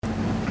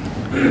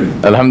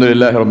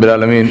Alhamdulillah Rabbil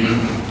Alameen.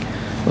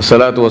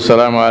 Wassalatu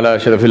wassalamu ala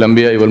ashrafil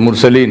anbiya'i wal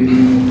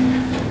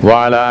mursaleen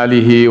wa ala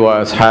alihi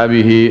wa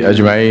ashabihi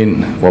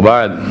ajma'in wa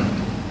ba'd.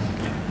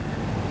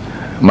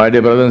 My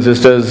dear brothers and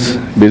sisters,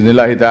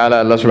 Bismillahi ta'ala,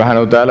 Allah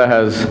subhanahu wa ta'ala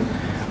has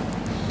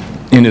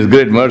in His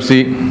great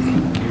mercy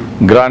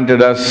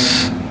granted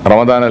us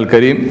Ramadan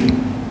al-Kareem,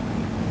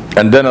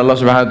 and then Allah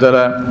subhanahu wa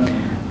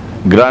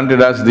ta'ala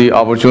granted us the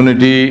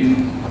opportunity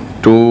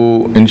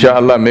to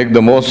inshallah make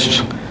the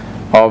most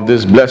of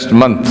this blessed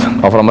month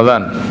of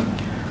Ramadan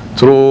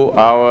through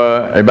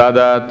our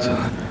ibadat,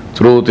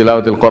 through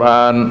tilawat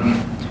al-Quran,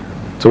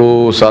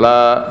 through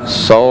salah,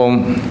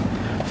 sawm,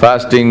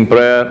 fasting,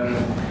 prayer,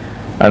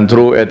 and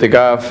through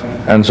i'tikaf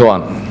and so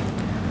on.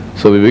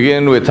 So we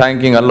begin with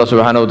thanking Allah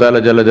subhanahu wa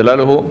ta'ala jalla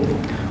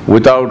jalaluhu,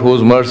 without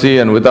whose mercy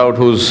and without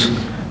whose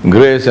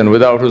grace and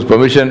without whose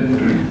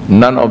permission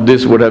none of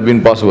this would have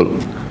been possible.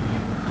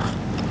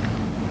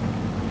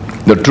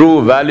 The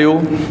true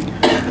value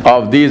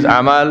of these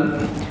amal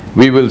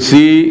we will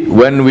see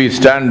when we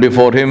stand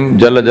before Him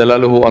Jalla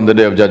Jalaluhu on the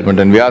Day of Judgment.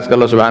 And we ask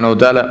Allah subhanahu wa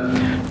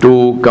ta'ala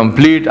to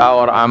complete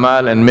our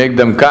amal and make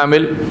them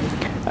kamil,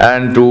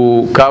 and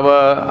to cover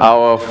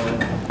our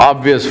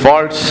obvious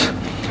faults,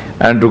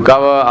 and to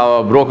cover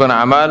our broken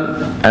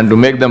amal, and to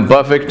make them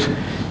perfect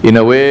in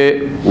a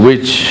way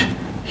which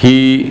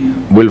He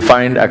will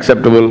find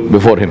acceptable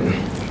before Him.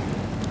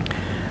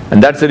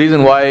 And that's the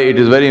reason why it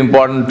is very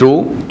important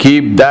to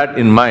keep that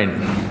in mind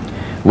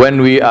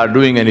when we are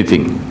doing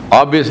anything.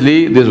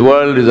 Obviously, this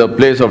world is a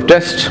place of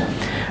test,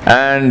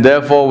 and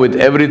therefore with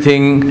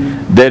everything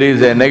there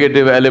is a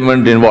negative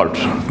element involved,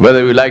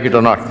 whether we like it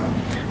or not.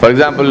 For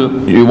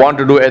example, you want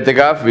to do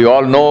i'tikaf, we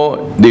all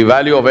know the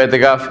value of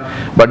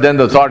i'tikaf, but then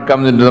the thought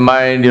comes into the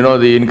mind,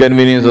 the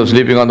inconvenience of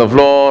sleeping on the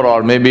floor,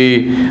 or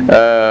maybe,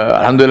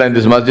 alhamdulillah, in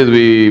this masjid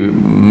we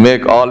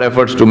make all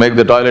efforts to make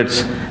the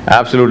toilets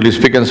absolutely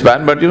spick and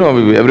span, but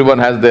everyone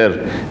has their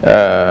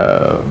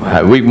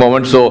weak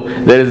moments, so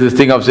there is this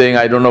thing of saying,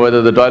 I don't know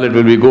whether the toilet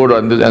will be good,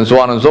 and so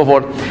on and so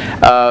forth.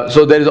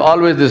 So there is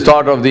always this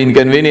thought of the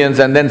inconvenience,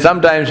 and then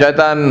sometimes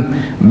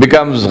shaitan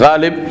becomes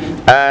ghalib,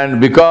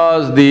 and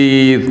because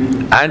the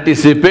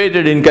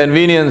anticipated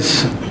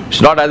inconvenience,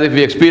 it's not as if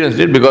we experienced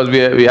it because we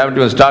haven't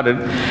even started,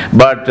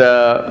 but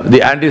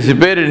the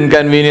anticipated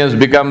inconvenience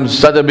becomes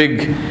such a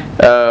big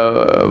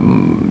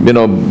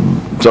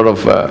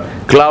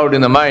cloud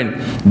in the mind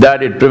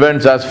that it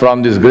prevents us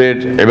from this great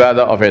ibadah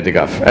of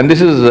i'tikaf. And this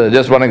is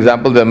just one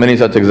example, there are many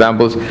such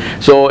examples.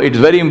 So it's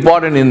very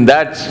important in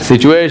that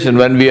situation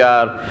when we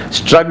are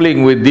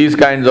struggling with these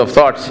kinds of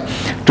thoughts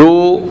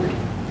to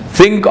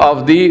think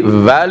of the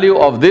value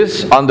of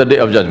this on the Day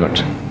of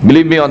Judgment.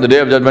 Believe me, on the Day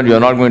of Judgment you are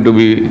not going to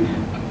be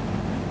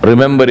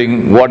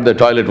remembering what the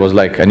toilet was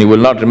like, and you will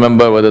not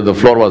remember whether the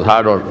floor was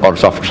hard or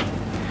soft.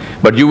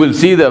 But you will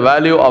see the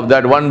value of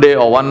that one day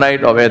or one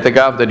night of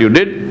i'tikaf that you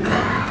did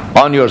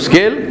on your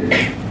scale,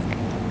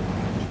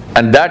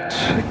 and that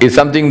is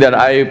something that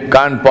I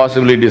can't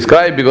possibly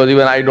describe, because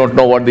even I don't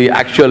know what the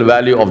actual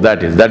value of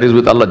that is. That is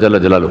with Allah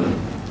Jalla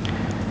Jalaluhu.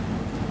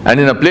 And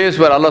in a place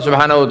where Allah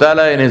subhanahu wa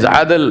ta'ala in His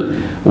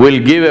adl will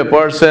give a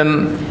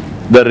person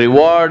the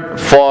reward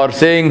for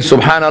saying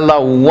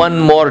subhanallah one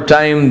more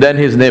time than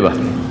his neighbor.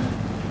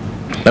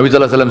 Nabi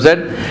Sallallahu Alaihi Wasallam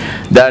said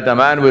that a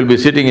man will be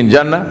sitting in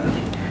Jannah,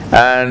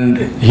 and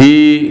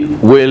he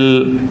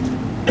will,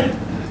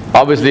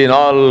 obviously in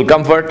all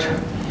comfort,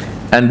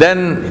 and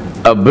then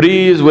a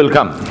breeze will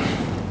come,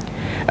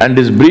 and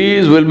this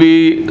breeze will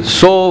be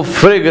so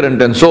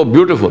fragrant and so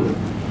beautiful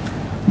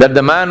that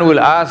the man will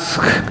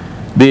ask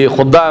the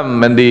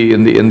khuddam and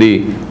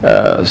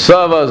the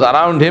servers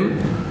around him,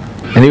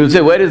 and he will say,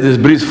 where is this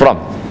breeze from?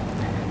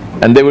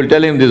 And they will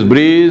tell him, this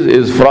breeze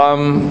is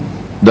from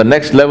the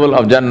next level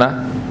of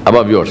Jannah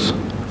above yours.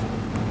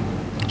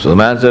 So the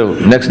man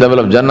said, next level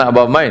of Jannah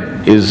above mine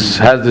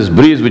has this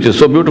breeze which is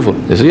so beautiful.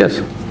 He said,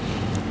 yes.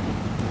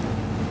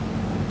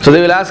 So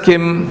they will ask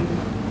him,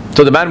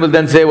 so the man will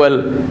then say,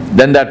 well,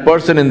 then that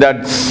person in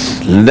that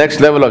next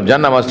level of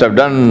Jannah must have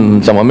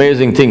done some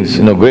amazing things,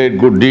 great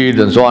good deeds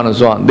and so on and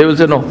so on. They will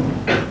say, no,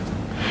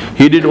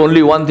 he did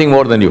only one thing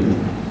more than you.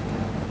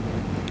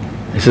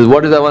 He says,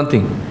 what is that one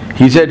thing?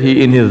 He said,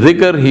 in his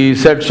dhikr, he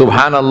said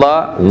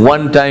subhanallah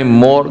one time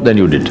more than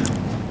you did.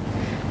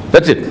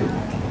 That's it.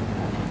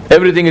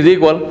 Everything is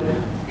equal.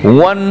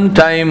 One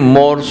time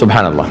more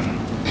subhanallah.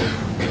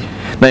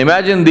 Now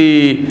imagine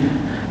the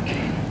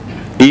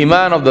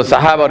Iman of the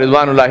Sahaba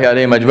Ridwanullahi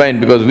alayhim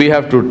ajmain, because we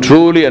have to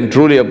truly and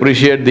truly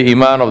appreciate the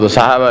Iman of the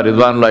Sahaba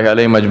Ridwanullahi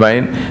alayhim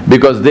ajmain,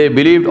 because they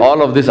believed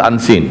all of this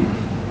unseen.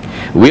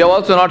 We have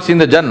also not seen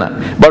the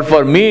Jannah, but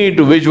for me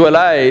to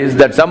visualize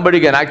that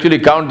somebody can actually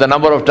count the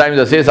number of times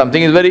I say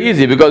something is very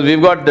easy, because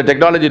we've got the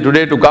technology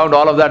today to count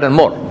all of that and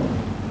more.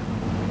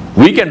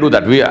 We can do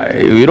that.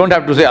 We don't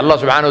have to say Allah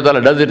subhanahu wa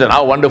ta'ala does it and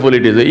how wonderful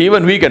it is.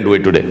 Even we can do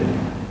it today.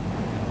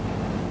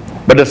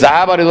 But the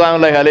Sahaba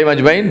Ridwanullahi alayhim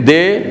ajmain,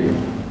 they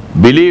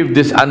believed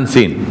this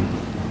unseen.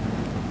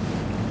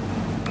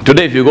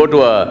 Today if you go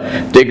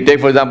to take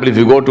for example, if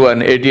you go to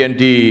an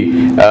AT&T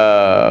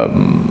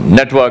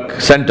network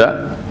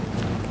center,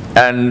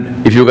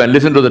 and if you can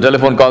listen to the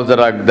telephone calls that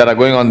are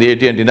going on the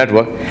AT&T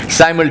network,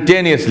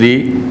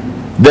 simultaneously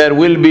there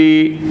will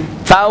be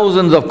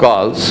thousands of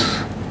calls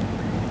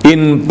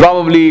in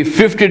probably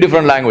 50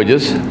 different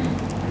languages,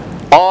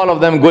 all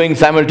of them going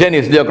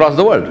simultaneously across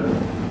the world.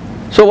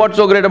 So what's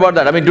so great about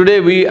that? I mean, today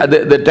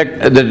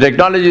the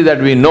technology that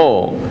we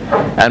know,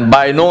 and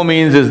by no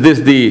means is this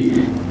the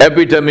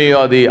epitome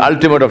or the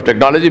ultimate of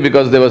technology,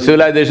 because there were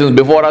civilizations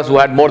before us who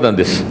had more than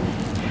this.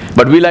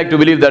 But we like to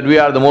believe that we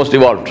are the most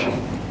evolved.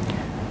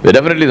 We're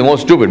definitely the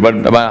most stupid, but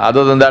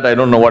other than that, I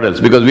don't know what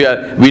else. Because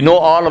we know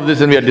all of this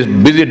and we are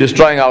busy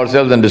destroying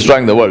ourselves and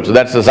destroying the world. So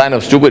that's a sign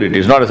of stupidity,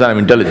 it's not a sign of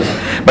intelligence.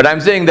 But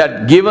I'm saying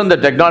that given the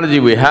technology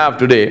we have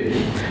today,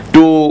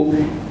 to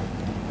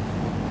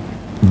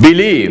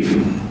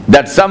believe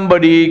that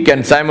somebody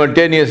can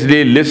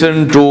simultaneously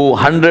listen to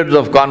hundreds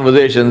of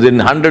conversations in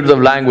hundreds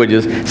of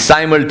languages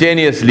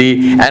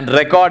simultaneously and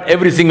record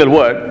every single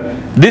word,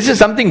 this is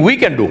something we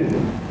can do.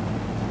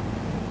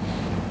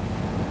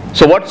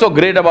 So what's so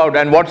great about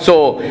and what's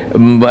so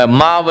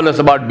marvelous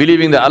about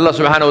believing that Allah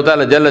subhanahu wa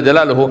ta'ala Jalla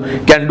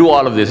Jalaluhu can do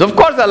all of this? Of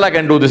course Allah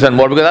can do this and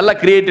more, because Allah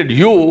created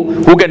you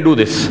who can do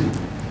this.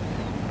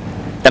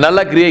 And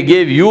Allah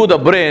gave you the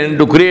brain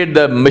to create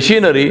the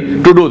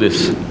machinery to do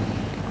this.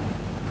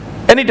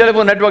 Any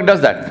telephone network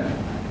does that.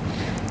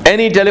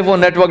 Any telephone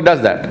network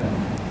does that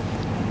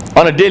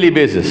on a daily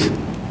basis.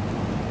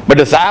 But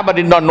the Sahaba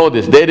did not know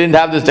this. They didn't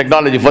have this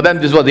technology. For them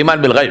this was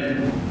Iman bil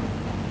Ghaib.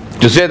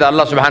 To say that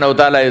Allah subhanahu wa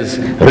ta'ala is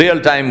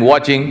real time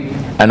watching,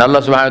 and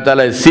Allah subhanahu wa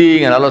ta'ala is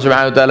seeing, and Allah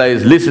subhanahu wa ta'ala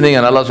is listening,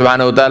 and Allah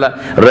subhanahu wa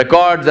ta'ala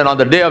records, and on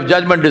the day of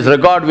judgment this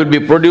record will be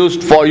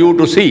produced for you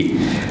to see.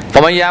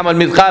 فَمَنْ يَعْمَلْ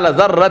مِثْقَالَ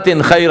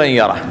ذَرَّةٍ خَيْرًا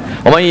يَرَهُ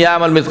وَمَنْ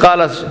يَعْمَلْ مِثْقَالَ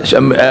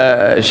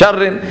شَرٍ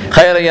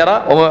خَيْرًا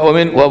يَرَهُ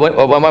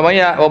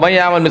وَمَنْ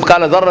يَعْمَلْ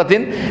مِثْقَالَ ذَرَّةٍ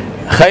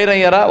خَيْرًا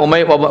يَرَهُ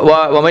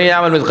وَمَنْ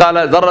يَعْمَلْ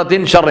مِثْقَالَ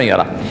ذَرَّةٍ شَرًّا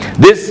يَرَهُ.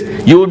 This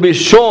you will be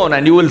shown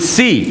and you will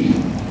see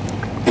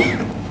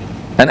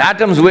an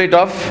atom's weight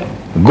of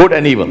good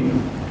and evil.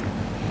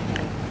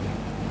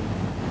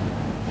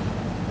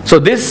 So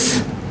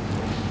this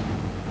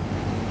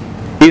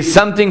is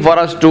something for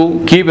us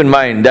to keep in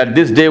mind, that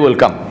this day will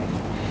come.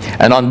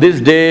 And on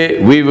this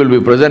day we will be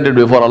presented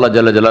before Allah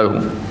Jalla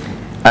Jalaluhu,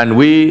 and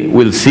we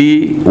will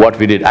see what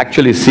we did,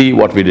 actually see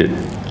what we did.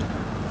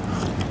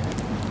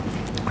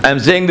 I am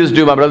saying this to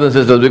you, my brothers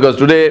and sisters, because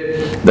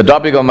today the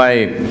topic of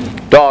my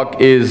talk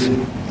is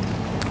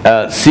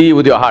see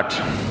with your heart.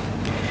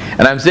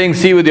 And I'm saying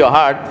see with your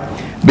heart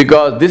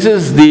because this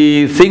is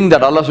the thing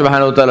that Allah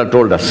subhanahu wa ta'ala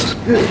told us.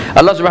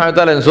 Allah subhanahu wa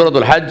ta'ala in Surah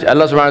Al-Hajj,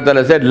 Allah subhanahu wa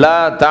ta'ala said,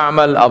 لا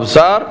تعمل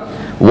أبصار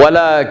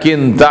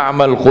ولكن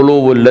تعمل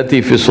قلوب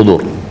التي في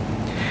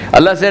الصدور.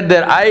 Allah said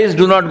their eyes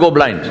do not go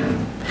blind,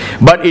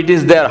 but it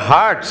is their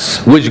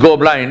hearts which go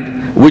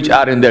blind, which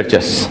are in their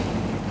chests.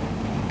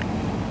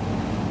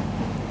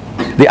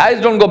 The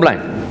eyes don't go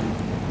blind.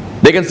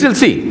 They can still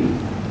see,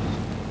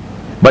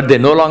 but they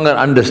no longer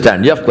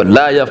understand.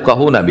 لا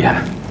يفقهون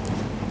بها.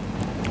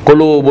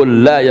 قلوب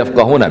لا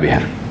يفقهون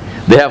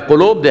بها. They have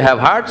qulub, they have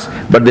hearts,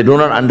 but they do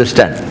not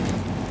understand.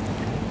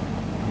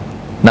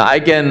 Now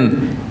I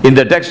can, in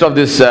the text of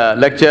this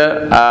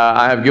lecture,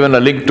 I have given a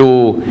link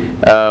to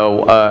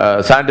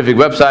a scientific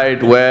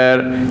website where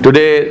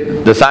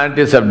today the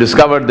scientists have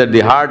discovered that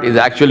the heart is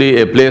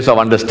actually a place of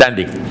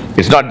understanding.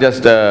 It's not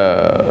just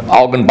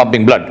organ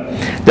pumping blood,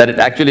 that it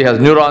actually has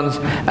neurons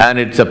and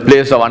it's a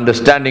place of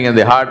understanding, and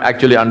the heart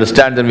actually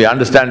understands, and we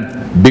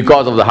understand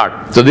because of the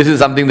heart. So this is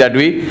something that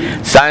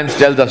science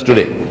tells us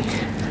today.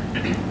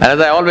 And as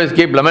I always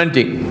keep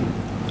lamenting,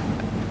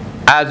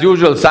 as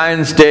usual,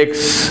 science takes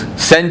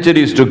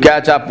centuries to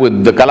catch up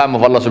with the kalam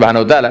of Allah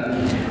subhanahu wa ta'ala.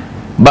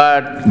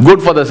 But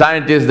good for the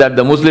scientists that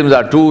the Muslims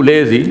are too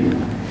lazy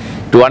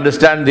to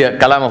understand the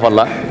kalam of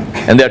Allah,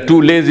 and they are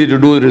too lazy to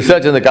do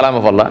research in the kalam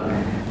of Allah.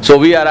 So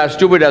we are as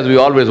stupid as we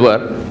always were,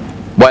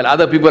 while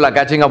other people are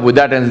catching up with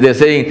that, and they're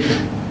saying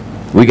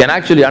we can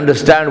actually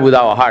understand with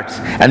our hearts.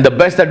 And the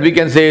best that we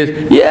can say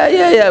is,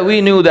 yeah,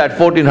 we knew that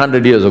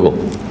 1400 years ago.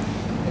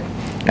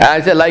 And I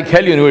said, like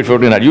hell you knew it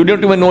 1400. You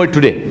don't even know it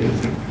today.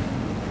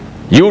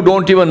 You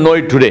don't even know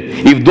it today.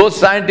 If those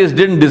scientists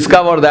didn't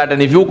discover that, and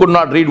if you could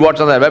not read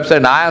what's on their website,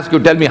 and I ask you,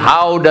 tell me,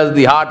 how does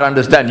the heart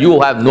understand? You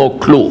have no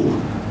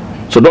clue.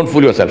 So don't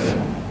fool yourself.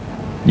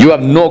 You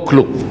have no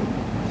clue.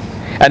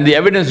 And the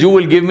evidence you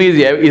will give me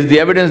is the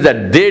evidence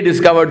that they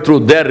discovered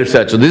through their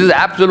research. So this is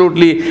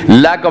absolutely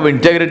lack of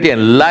integrity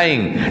and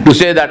lying to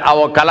say that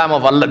our kalam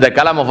of Allah, the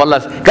kalam of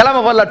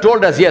Allah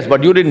told us, yes,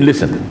 but you didn't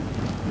listen.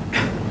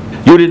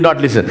 You did not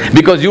listen,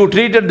 because you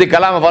treated the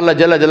kalam of Allah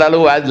Jalla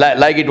Jalaluhu as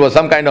like it was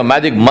some kind of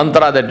magic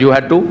mantra that you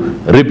had to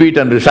repeat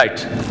and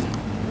recite.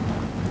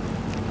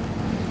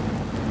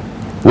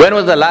 When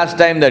was the last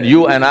time that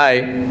you and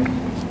I,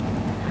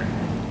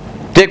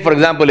 take for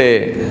example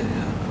a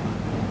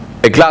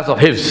class of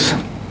hifz,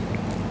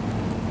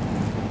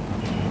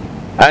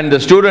 and the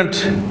student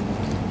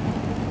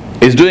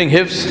is doing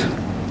hifz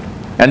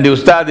and the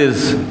ustad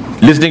is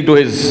listening to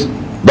his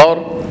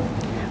dawr,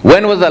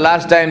 When was the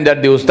last time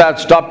that the ustad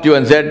stopped you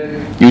and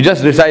said, you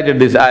just recited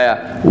this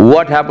ayah,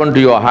 what happened to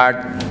your heart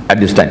at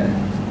this time?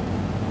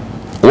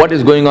 What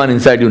is going on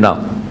inside you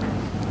now?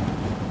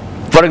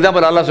 For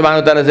example, Allah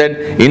subhanahu wa ta'ala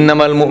said,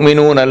 إِنَّمَا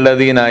الْمُؤْمِنُونَ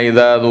الَّذِينَ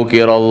إِذَا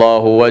ذُكِرَ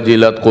اللَّهُ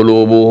وَجِلَتْ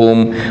قُلُوبُهُمْ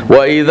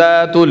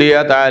وَإِذَا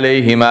تُلِيَتْ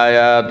عَلَيْهِمْ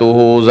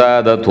آيَاتُهُ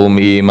زَادَتْهُمْ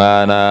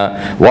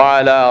إِيمَانًا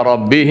وَعَلَىٰ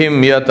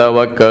رَبِّهِمْ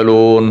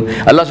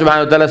يَتَوَكَّلُونَ. Allah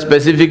subhanahu wa ta'ala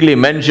specifically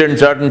mentioned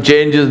certain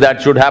changes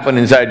that should happen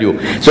inside you.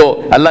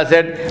 So Allah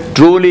said,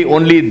 truly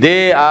only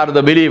they are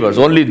the believers.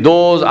 Only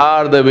those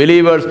are the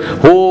believers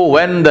who,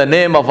 when the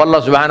name of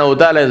Allah subhanahu wa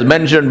ta'ala is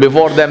mentioned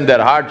before them,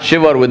 their hearts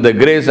shiver with the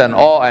grace and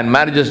awe and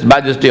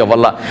majesty of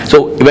Allah.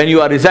 So when you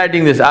are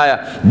reciting this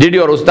ayah, did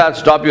your ustad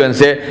stop you and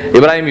say,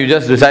 Ibrahim, you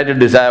just recited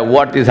this ayah,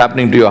 what is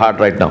happening to your heart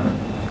right now?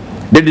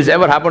 Did this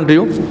ever happen to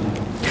you?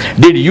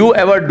 Did you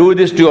ever do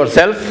this to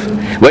yourself?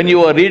 When you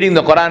were reading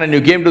the Quran and you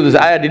came to this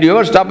ayah, did you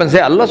ever stop and say,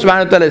 Allah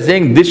subhanahu wa ta'ala is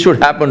saying this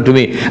should happen to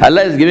me.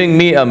 Allah is giving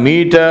me a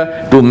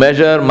meter to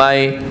measure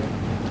my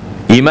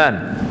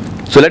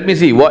iman. So let me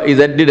see, what is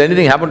that? Did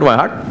anything happen to my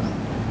heart?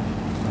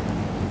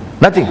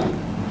 Nothing.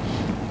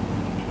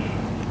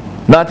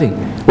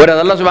 Nothing. Whereas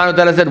Allah subhanahu wa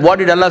ta'ala said, what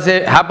did Allah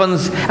say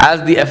happens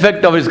as the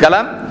effect of His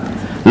kalam?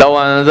 لو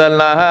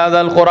أنزلنا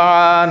هذا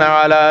القرآن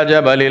على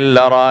جبل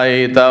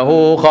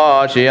لرأيته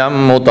خاشعا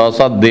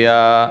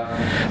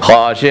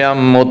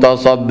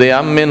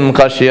متصدعا من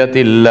خشية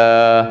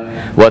الله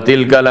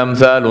وتلك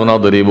الأمثال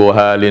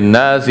نضربها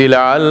للناس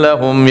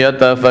لعلهم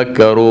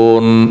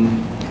يتفكرون.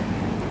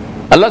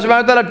 Allah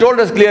subhanahu wa ta'ala told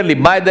us clearly,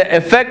 by the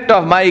effect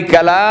of my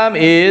kalam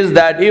is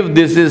that if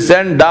this is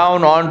sent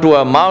down onto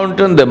a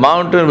mountain, the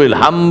mountain will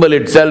humble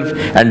itself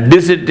and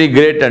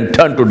disintegrate and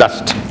turn to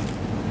dust.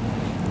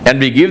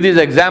 And we give these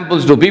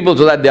examples to people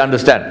so that they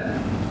understand.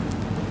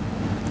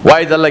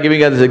 Why is Allah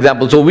giving us this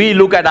example? So we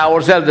look at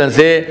ourselves and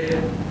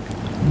say,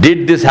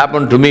 did this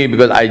happen to me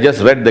because I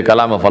just read the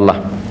kalam of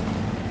Allah?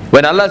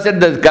 When Allah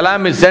said the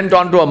kalam is sent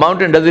onto a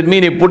mountain, does it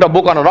mean He put a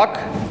book on a rock?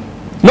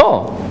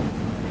 No.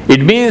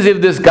 It means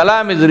if this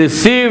kalam is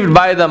received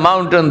by the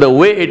mountain the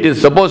way it is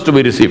supposed to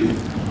be received.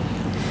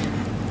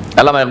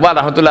 Allama Iqbal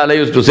rahmatullah alayhi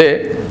used to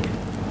say,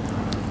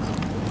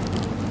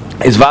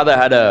 his father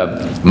had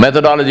a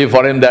methodology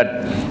for him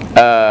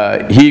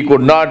that he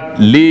could not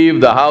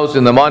leave the house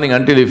in the morning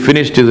until he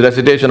finished his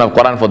recitation of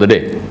Quran for the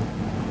day.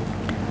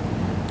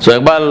 So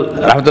Iqbal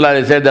rahmatullah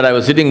alayhi said that I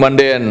was sitting one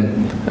day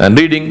and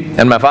reading,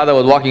 and my father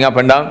was walking up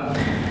and down.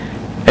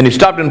 And he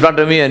stopped in front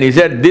of me and he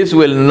said, this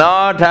will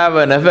not have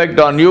an effect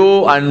on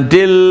you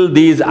until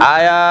these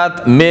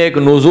ayat make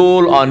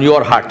nuzul on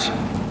your heart.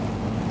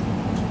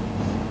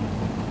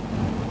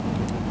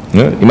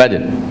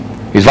 Imagine.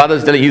 His father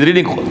is telling, he's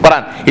reading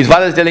Quran. His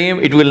father is telling him,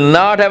 it will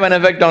not have an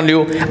effect on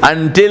you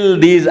until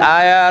these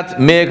ayat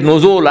make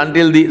nuzul,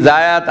 until these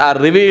ayat are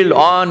revealed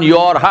on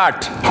your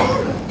heart.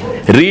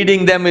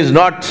 Reading them is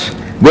not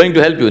going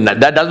to help you.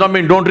 That does not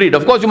mean don't read.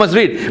 Of course you must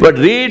read. But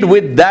read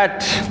with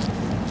that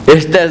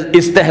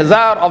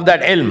istihzar of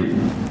that ilm.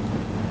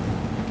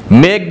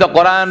 Make the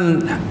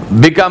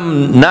Quran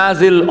become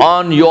nazil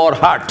on your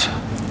heart.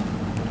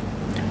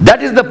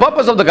 That is the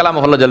purpose of the kalam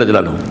of Allah Jalla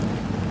Jalaluhu.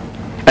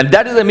 And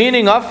that is the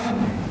meaning of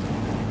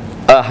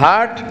a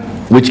heart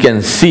which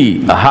can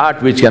see, a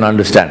heart which can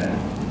understand.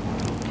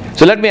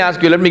 So let me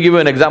ask you, let me give you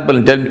an example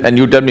and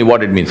you tell me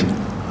what it means.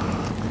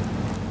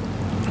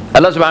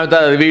 Allah subhanahu wa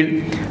ta'ala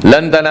revealed,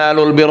 لَن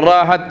تَنَالُوا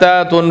الْبِرَّ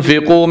حَتَّى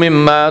تُنْفِقُوا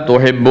مِمَّا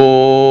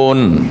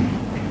تُحِبُّونَ.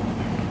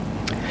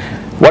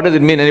 What does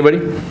it mean, anybody?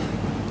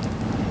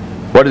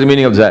 What is the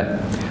meaning of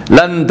that?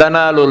 لَن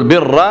تَنَالُوا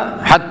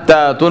الْبِرَّ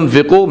حَتَّى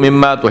تُنْفِقُوا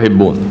مِمَّا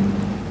تُحِبُّونَ.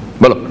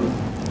 Bolo.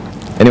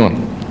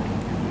 Anyone?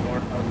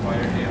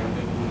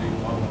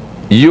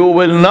 You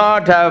will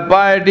not have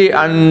piety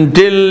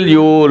until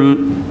you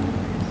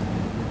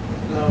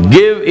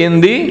give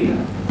in the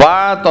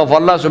path of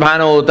Allah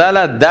subhanahu wa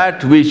ta'ala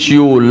that which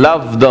you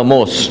love the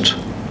most.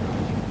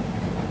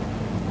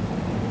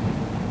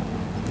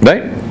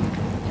 Right?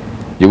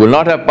 You will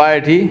not have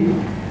piety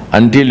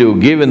until you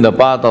give in the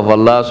path of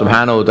Allah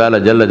subhanahu wa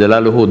ta'ala Jalla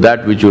Jalaluhu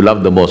that which you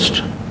love the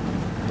most.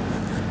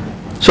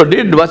 So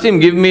did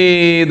Wasim give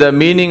me the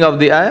meaning of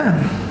the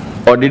ayah?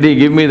 Or did he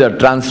give me the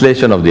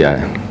translation of the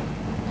ayah?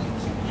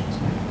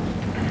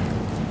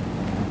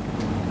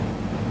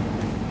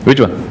 Which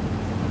one?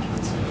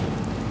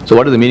 So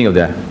what is the meaning of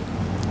the ayah?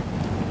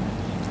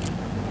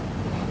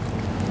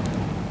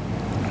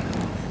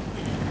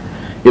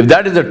 If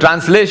that is the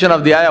translation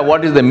of the ayah,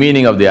 what is the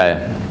meaning of the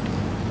ayah?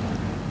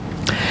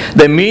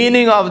 The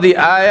meaning of the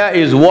ayah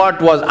is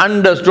what was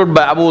understood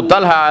by Abu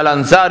Talha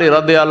al-Ansari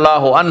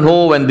radiyallahu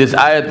anhu when this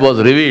ayat was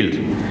revealed.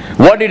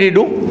 What did he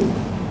do?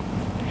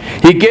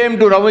 He came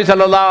to Nabi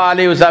sallallahu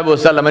alayhi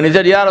wasallam and he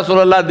said, Ya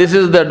Rasulullah, this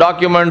is the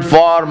document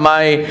for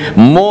my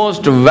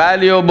most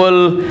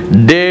valuable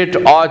date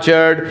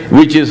orchard,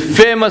 which is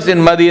famous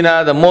in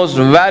Medina, the most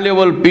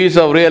valuable piece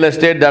of real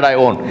estate that I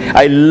own.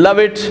 I love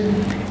it.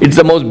 It's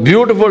the most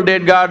beautiful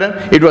date garden.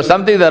 It was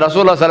something that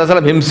Rasulullah sallallahu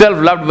alaihi wasallam himself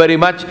loved very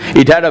much.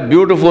 It had a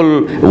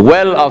beautiful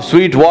well of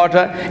sweet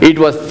water. It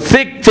was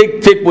thick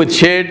with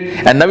shade.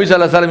 And Nabi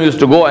sallallahu alaihi wasallam used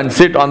to go and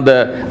sit on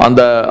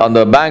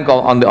the bank,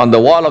 on the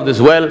wall of this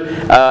well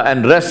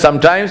and rest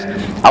sometimes.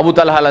 Abu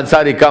Talha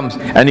al-Ansari comes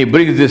and he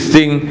brings this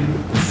thing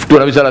to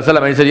Nabi sallallahu alaihi wasallam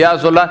and he said, Ya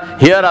Rasulullah,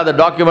 here are the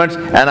documents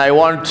and I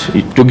want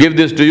to give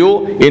this to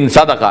you in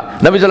sadaqah.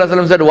 Nabi sallallahu alaihi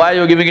wasallam said, why are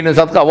you giving it in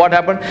sadaqah? What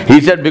happened? He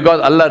said, because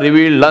Allah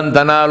revealed, Lan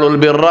tanalul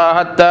birra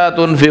hatta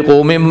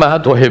tunfiqu mimma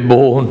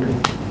tuhibbun.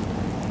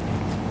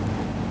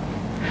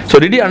 So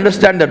did he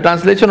understand the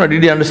translation or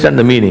did he understand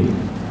the meaning?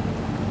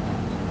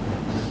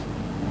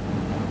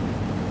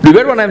 Do you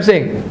get what I'm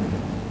saying?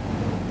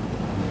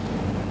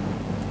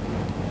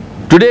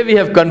 Today we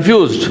have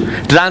confused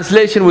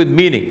translation with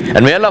meaning.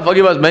 And may Allah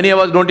forgive us, many of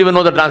us don't even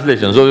know the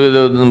translation. So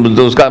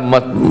uska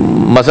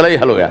masala hi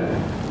hal ho gaya.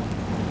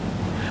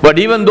 But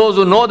even those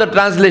who know the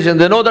translation,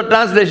 they know the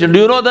translation. Do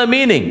you know the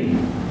meaning?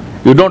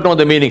 You don't know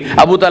the meaning.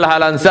 Abu Talha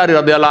al-Ansari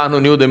radiallahu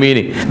anhu knew the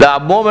meaning. The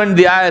moment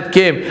the ayat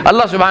came,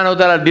 Allah subhanahu wa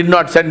ta'ala did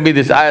not send me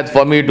this ayat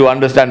for me to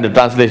understand the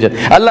translation.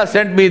 Allah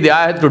sent me the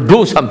ayat to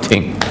do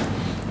something.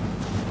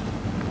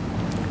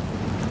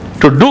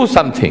 To do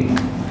something.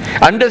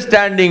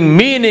 Understanding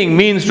meaning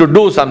means to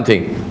do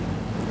something.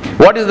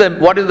 What is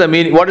the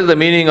meaning? What is the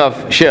meaning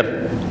of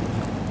Sher?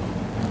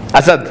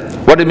 Asad.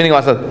 What is the meaning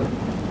of Asad?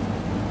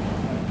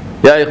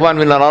 Ya ikhwan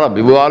min al-Arab.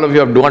 All of you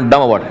have gone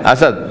dumb about it.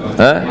 Asad.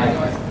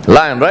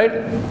 Lion, right?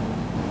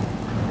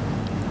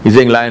 He's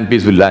saying lion,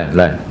 peaceful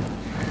lion.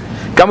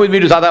 Come with me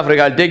to South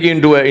Africa. I'll take you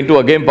into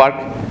a game park,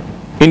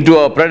 into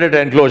a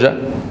predator enclosure,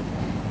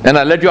 and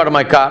I'll let you out of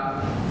my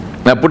car.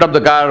 I'll put up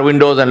the car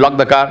windows and lock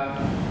the car.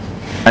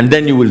 And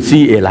then you will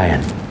see a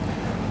lion.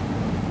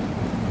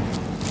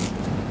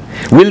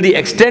 Will the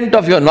extent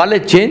of your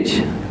knowledge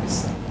change?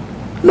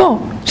 No.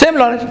 Same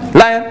knowledge.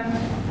 Lion.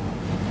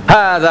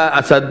 Hada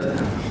Asad.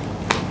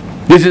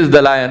 This is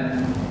the lion.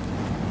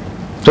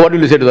 So what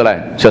will you say to the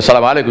lion? Say,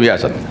 Assalamu alaikum ya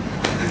Asad.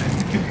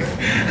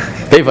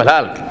 Hey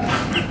Falal.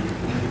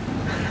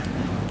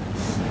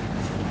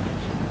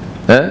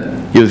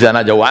 You'll say,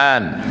 Ana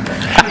Jawan.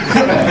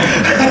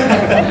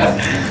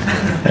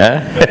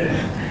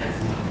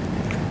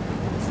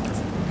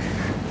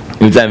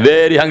 He will say, I'm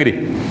very hungry.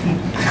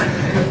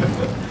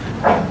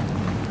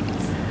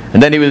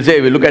 And then he will say,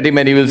 we look at him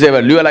and he will say,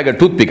 well, you are like a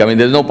toothpick. I mean,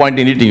 there's no point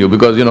in eating you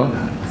because, you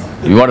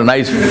want a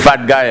nice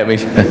fat guy. I mean,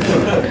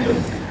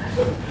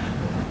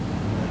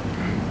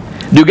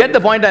 do you get the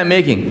point I'm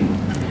making?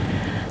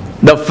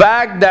 The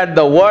fact that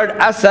the word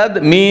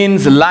Asad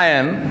means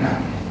lion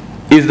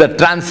is the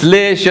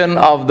translation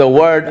of the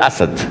word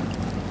Asad.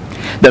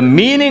 The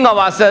meaning of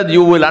Asad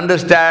you will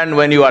understand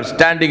when you are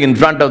standing in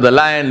front of the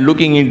lion,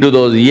 looking into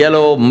those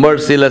yellow,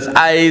 merciless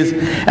eyes,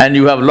 and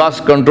you have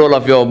lost control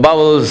of your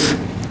bowels.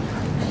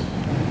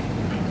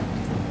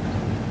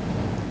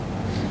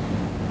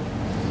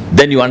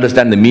 Then you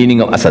understand the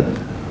meaning of Asad.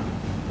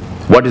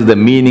 What is the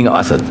meaning of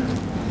Asad?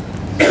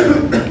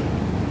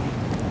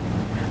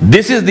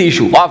 This is the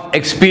issue of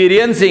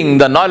experiencing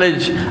the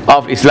knowledge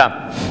of Islam.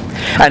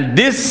 And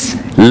this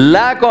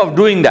lack of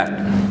doing that,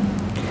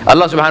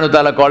 Allah subhanahu wa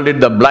ta'ala called it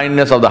the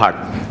blindness of the heart.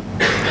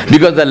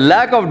 Because the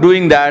lack of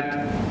doing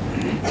that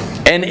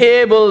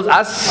enables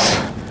us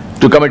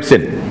to commit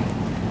sin.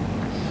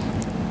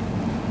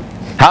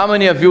 How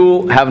many of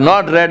you have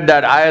not read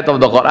that ayat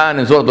of the Quran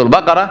in Surah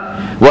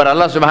Al-Baqarah where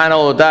Allah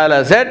subhanahu wa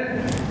ta'ala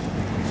said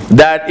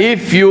that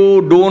if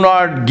you do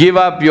not give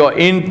up your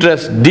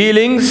interest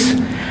dealings,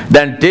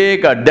 then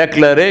take a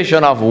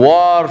declaration of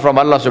war from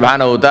Allah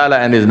subhanahu wa ta'ala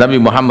and His Nabi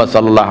Muhammad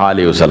sallallahu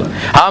alayhi wa sallam.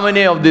 How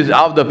many of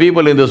the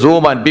people in this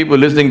room and people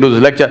listening to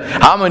this lecture,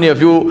 how many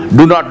of you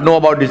do not know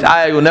about this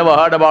ayah, you never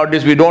heard about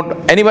this,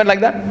 anyone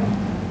like that?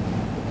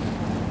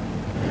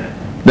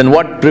 Then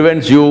what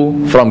prevents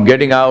you from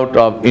getting out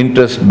of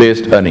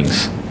interest-based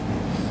earnings?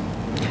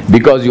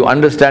 Because you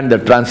understand the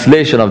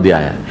translation of the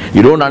ayah.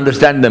 You don't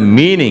understand the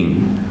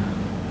meaning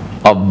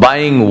of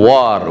buying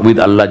war with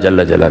Allah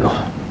Jalla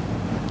Jalaluhu.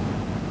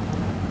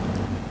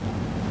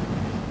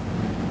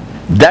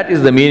 That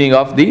is the meaning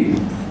of the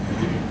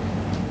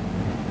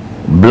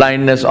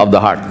blindness of the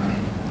heart.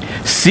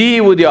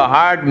 See with your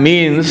heart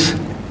means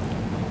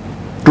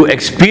to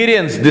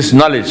experience this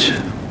knowledge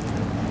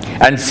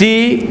and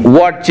see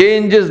what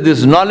changes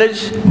this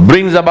knowledge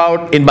brings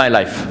about in my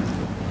life.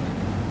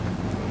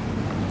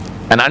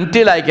 And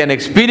until I can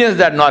experience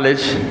that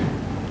knowledge,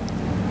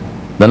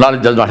 the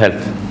knowledge does not help.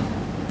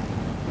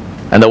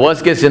 And the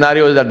worst case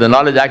scenario is that the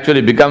knowledge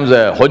actually becomes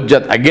a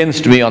hujjat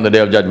against me on the day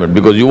of judgment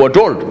because you were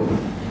told.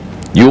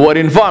 You were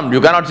informed. You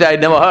cannot say, I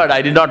never heard,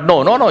 I did not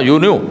know. No, you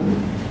knew.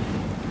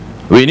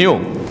 We knew.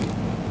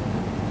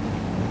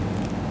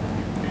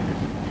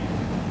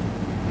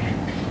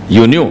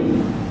 You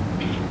knew.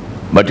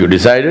 But you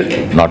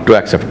decided not to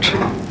accept.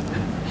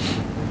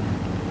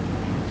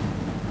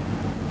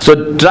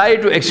 So try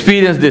to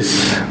experience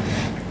this.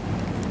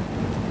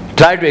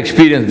 Try to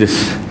experience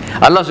this.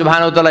 Allah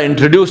subhanahu wa ta'ala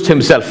introduced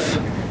Himself.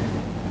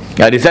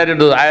 I recited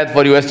those ayat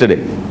for you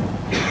yesterday.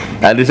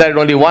 I recited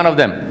only one of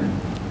them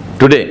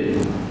today.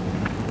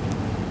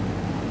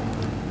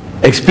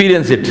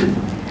 Experience it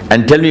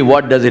and tell me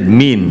what does it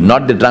mean,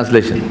 not the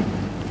translation.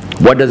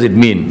 What does it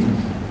mean?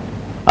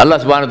 Allah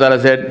subhanahu wa ta'ala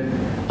said,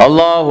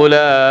 Allahu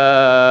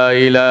la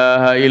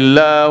ilaha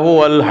illa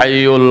huwa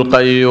al-hayyul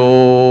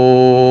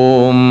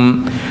qayyum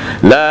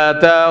la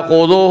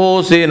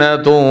ta'khudhuhu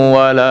sinatun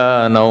wa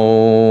la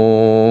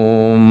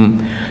nawm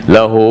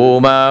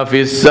lahu ma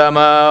fis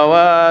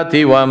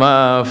samawati wa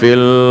ma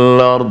fil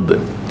ard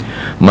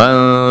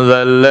man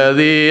dhal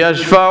ladhi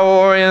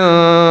yashfa'u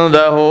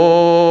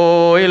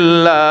 'indahu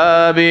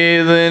illa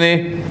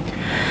bi'idhnihi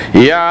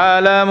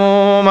يعلم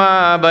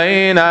ما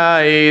بين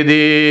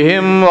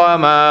أيديهم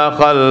وما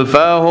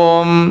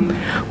خلفهم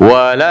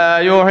ولا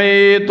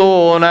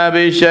يحيطون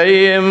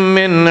بشيء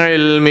من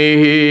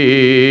علمه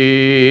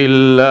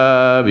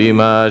إلا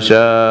بما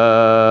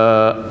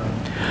شاء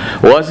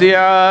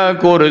وسع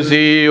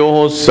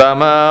كرسيه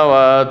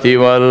السماوات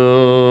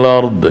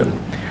والأرض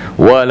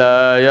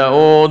ولا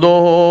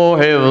يؤوده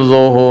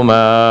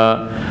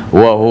حفظهما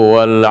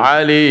وهو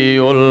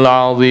العلي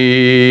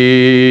العظيم.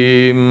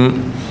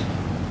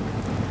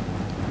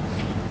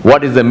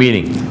 What is the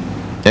meaning?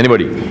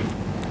 Anybody?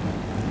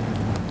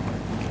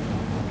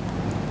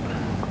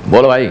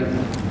 Bolo bhai,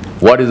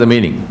 what is the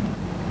meaning?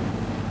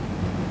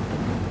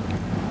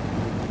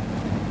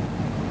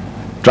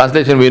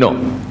 Translation we know.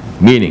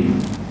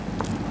 Meaning.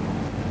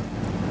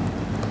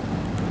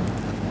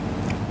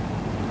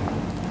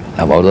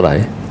 About the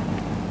right?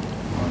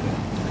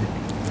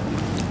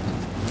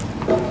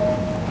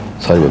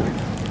 Sorry, baby.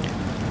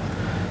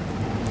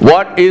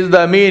 What is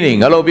the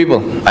meaning? Hello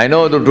people. I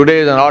know that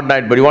today is an odd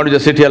night, but you want to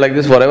just sit here like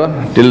this forever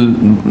till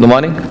the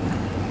morning?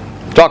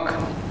 Talk.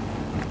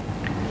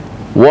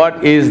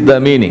 What is the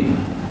meaning?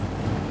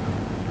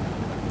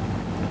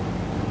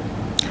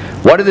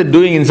 What is it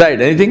doing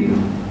inside? Anything?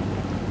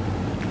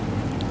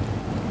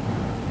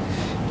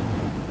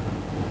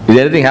 Is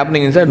anything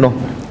happening inside? No.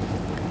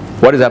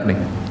 What is happening?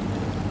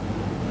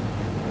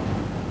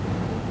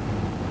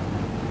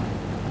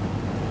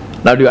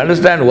 Now do you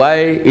understand why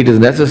it is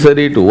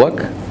necessary to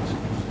work?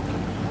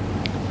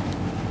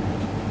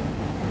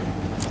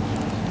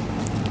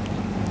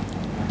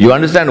 You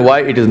understand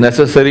why it is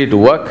necessary to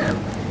work?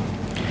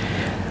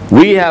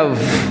 We have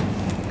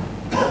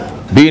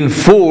been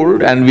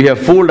fooled and we have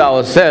fooled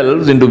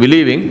ourselves into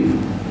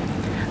believing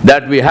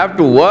that we have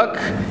to work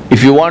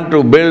if you want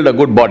to build a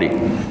good body.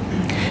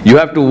 You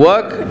have to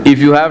work if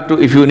you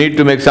need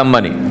to make some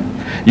money.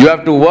 You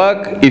have to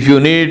work if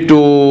you need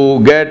to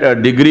get a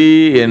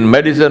degree in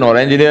medicine or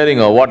engineering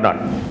or whatnot.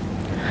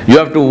 You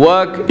have to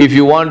work if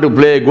you want to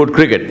play good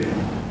cricket.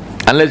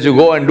 Unless you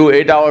go and do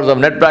 8 hours of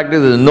net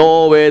practice, there is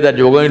no way that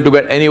you are going to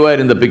get anywhere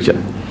in the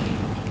picture.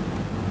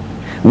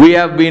 We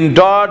have been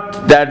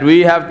taught that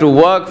we have to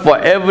work for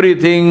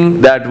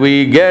everything that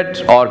we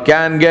get or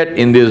can get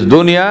in this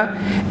dunya,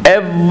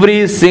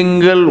 every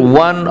single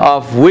one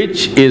of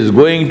which is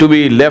going to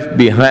be left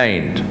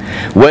behind.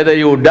 Whether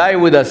you die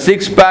with a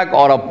six-pack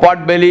or a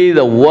pot belly,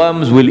 the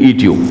worms will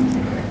eat you.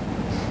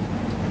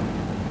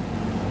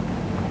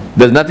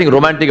 There's nothing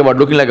romantic about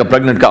looking like a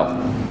pregnant cow.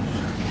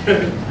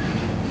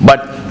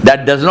 But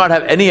that does not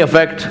have any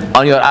effect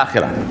on your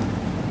akhirah.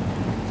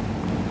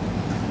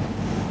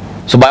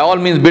 So by all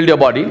means build your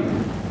body.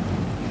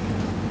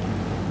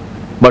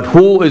 But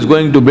who is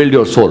going to build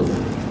your soul?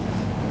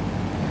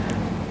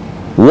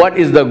 What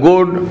is the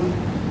good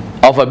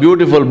of a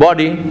beautiful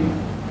body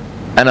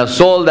and a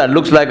soul that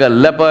looks like a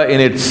leper in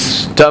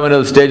its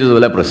terminal stages of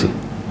leprosy?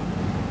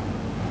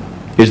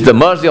 It's the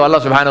mercy of Allah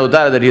subhanahu wa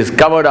ta'ala that He has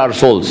covered our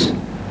souls.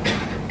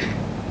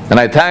 And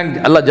I thank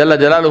Allah Jalla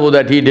Jalaluhu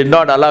that He did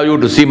not allow you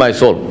to see my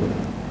soul.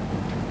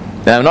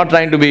 And I'm not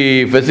trying to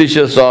be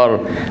facetious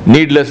or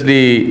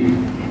needlessly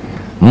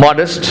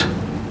modest.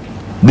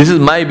 This is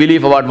my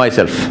belief about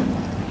myself.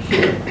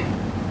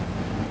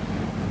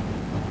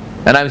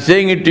 And I'm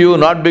saying it to you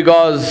not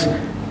because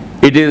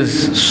it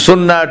is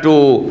sunnah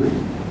to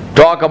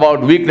talk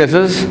about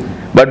weaknesses,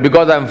 but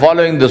because I'm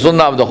following the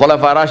sunnah of the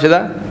Khulafa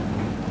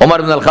Rashida. Umar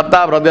ibn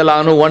al-Khattab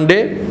radiallahu anhu one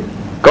day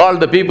called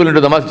the people into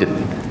the masjid.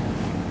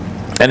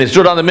 And he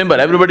stood on the mimbar,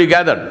 everybody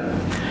gathered.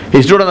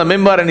 He stood on the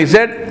mimbar and he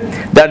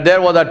said that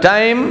there was a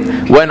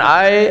time when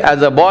I,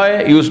 as a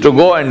boy, used to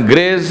go and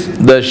graze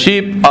the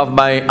sheep of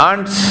my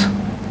aunts.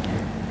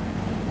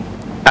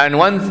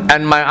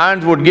 And my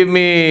aunt would give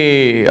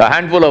me a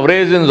handful of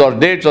raisins or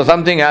dates or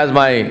something as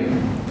my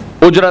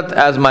ujrat,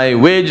 as my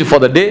wage for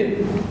the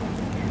day.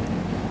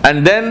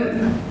 And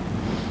then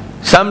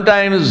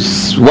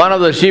sometimes one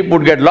of the sheep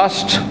would get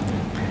lost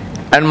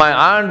and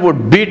my aunt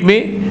would beat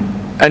me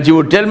and she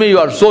would tell me, you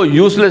are so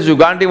useless, you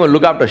can't even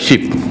look after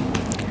sheep.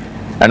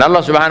 And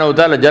Allah subhanahu wa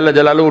ta'ala Jalla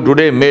Jalaluhu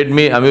today made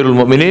me Amirul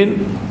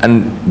Mu'mineen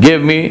and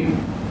gave me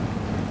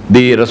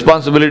the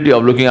responsibility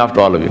of looking after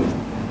all of you.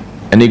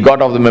 And he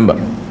got off the member.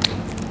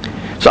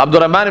 So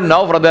Abdurrahman ibn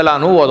Auf radiallahu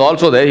anhu was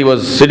also there. He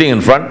was sitting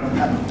in front.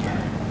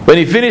 When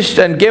he finished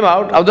and came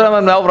out,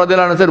 Abdurrahman ibn Auf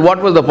radiallahu anhu said,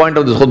 what was the point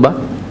of this khutbah?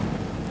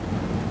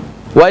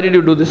 Why did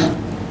you do this?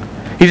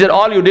 He said,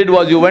 all you did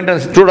was you went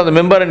and stood on the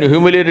minbar and you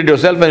humiliated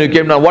yourself and you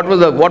came down. What was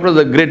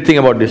the great thing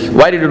about this?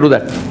 Why did you do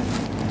that?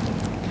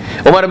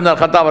 Umar ibn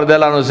al-Khattab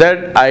radiallahu anhu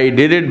said, I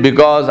did it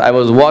because I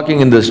was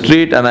walking in the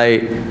street and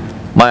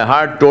my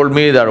heart told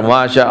me that,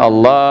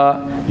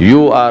 MashaAllah,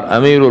 you are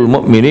Amirul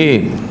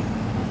Mu'mineen.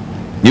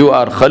 You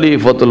are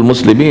Khalifatul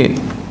Muslimin.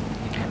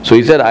 So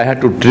he said, I had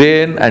to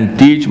train and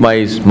teach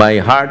my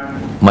heart,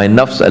 my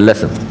nafs a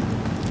lesson.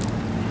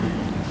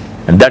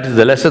 And that is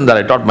the lesson that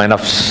I taught my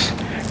nafs.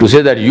 To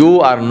say that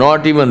you are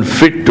not even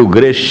fit to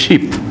graze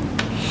sheep.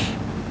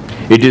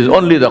 It is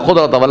only the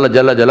Qudrat of Allah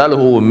Jalla Jalaluhu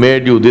who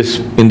made you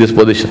in this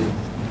position.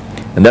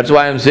 And that's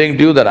why I am saying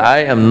to you that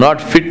I am not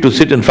fit to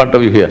sit in front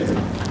of you here.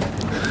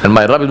 And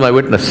my Rabb is my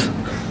witness.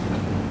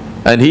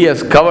 And He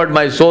has covered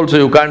my soul so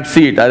you can't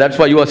see it. That's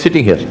why you are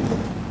sitting here.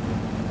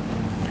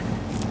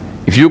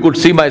 If you could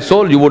see my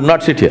soul, you would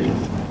not sit here.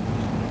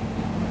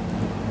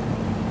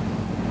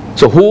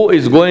 So who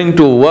is going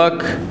to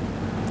work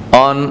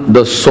on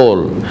the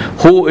soul?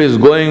 Who is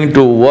going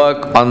to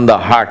work on the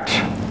heart?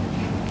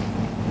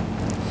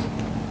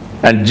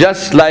 And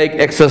just like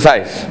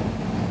exercise,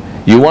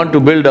 you want to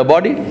build a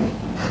body,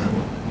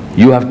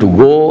 you have to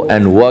go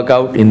and work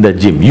out in the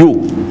gym.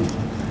 You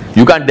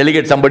can't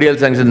delegate somebody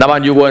else and say,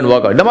 Naman, you go and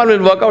work out. Naman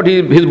will work out,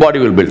 his body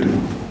will build.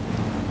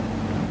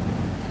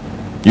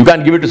 You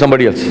can't give it to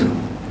somebody else.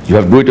 You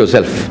have to do it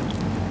yourself.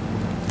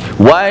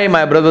 Why,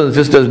 my brothers and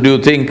sisters, do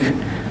you think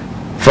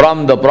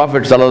from the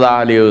Prophet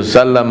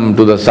ﷺ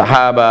to the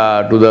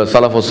Sahaba to the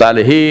Salafus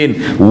Salihin,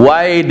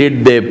 why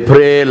did they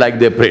pray like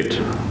they prayed?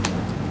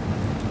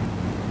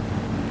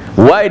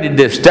 Why did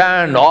they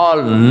stand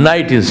all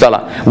night in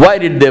Salah? Why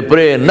did they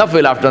pray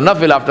nafil after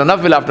nafil after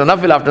nafil after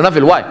nafil after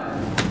nafil? Why?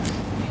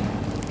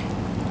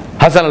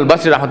 Hasan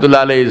al-Basri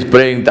rahmatullah alayhi is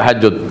praying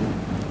tahajjud.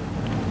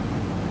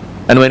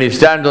 And when he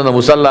stands on the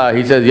musalla,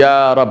 he says,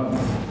 Ya Rabb,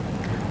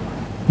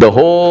 the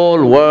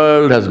whole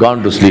world has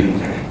gone to sleep.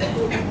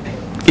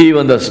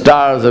 Even the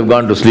stars have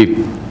gone to sleep.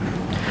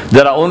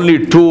 There are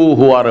only two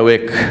who are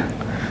awake.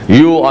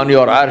 You on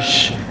your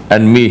arsh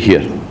and me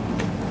here.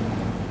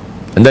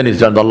 And then he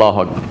stands,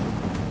 Allahu Akbar.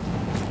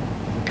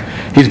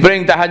 He's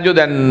praying tahajjud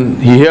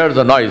and he hears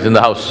a noise in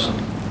the house.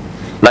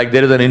 Like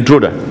there is an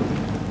intruder.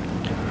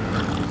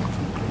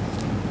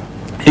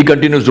 He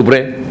continues to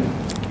pray.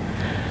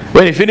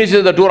 When he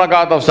finishes the 2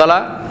 rakat of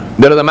salah,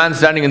 there is a man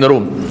standing in the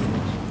room.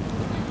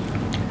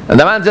 And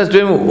the man says to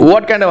him,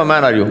 what kind of a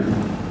man are you?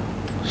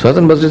 So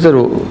Hasan Basri said,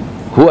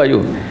 who are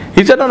you?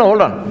 He said, no,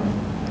 hold on.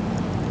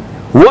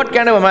 What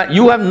kind of a man?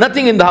 You have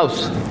nothing in the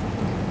house.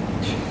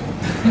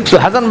 So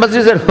Hasan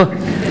Basri said,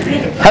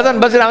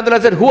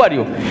 who are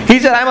you? He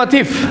said, I am a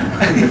thief.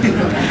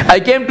 I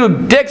came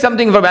to take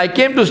something from you. I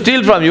came to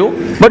steal from you,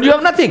 but you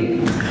have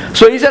nothing.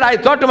 So he said, I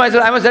thought to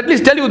myself, I must at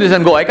least tell you this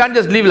and go. I can't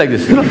just leave like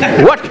this.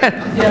 What kind?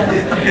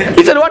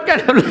 He said, what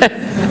kind of life?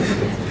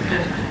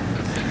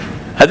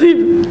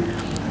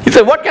 He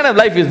said, what kind of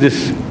life is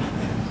this?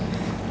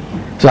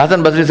 So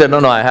Hasan Basri said,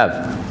 no, I have.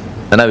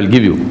 And I will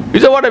give you. He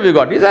said, what have you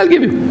got? He said, I'll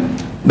give you.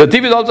 The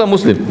thief is also a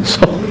Muslim.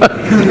 So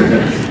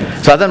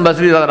Hasan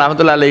Basri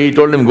rahmatullah alayhi, he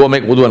told him, go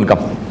make wudu and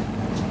come.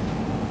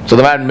 So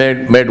the man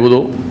made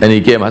wudu and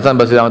he came. Hasan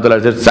Basri rahmatullah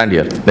said, stand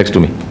here next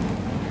to me.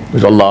 He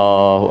said,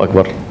 Allahu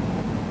Akbar.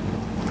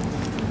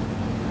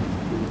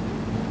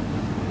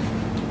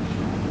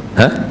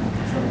 Huh?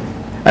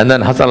 And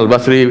then Hasan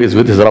al-Basri is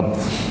with his Rabb,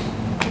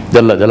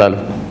 Jalla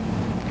Jalaluhu.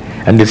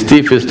 And this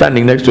thief is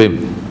standing next to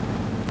him,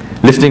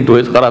 listening to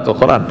his Qiraat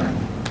al-Quran,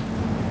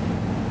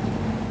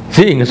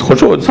 seeing his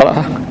khushu' in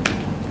Salah.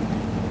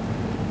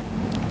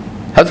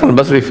 Hasan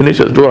al-Basri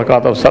finishes 2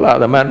 rakat of Salah,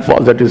 the man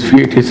falls at his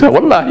feet. He said,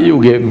 Wallahi,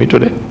 you gave me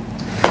today.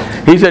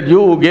 He said,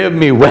 you gave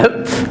me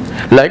wealth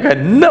like I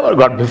never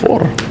got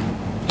before.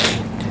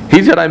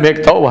 He said, I make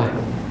tawbah.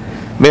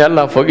 May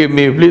Allah forgive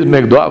me, please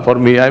make dua for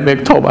me. I make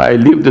tawbah, I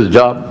leave this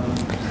job.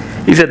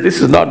 He said, this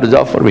is not the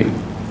job for me.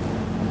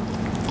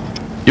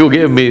 You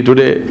gave me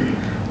today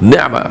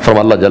ni'mah from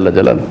Allah Jalla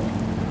Jalaluhu.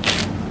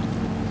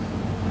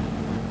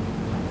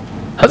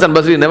 Hasan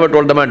Basri never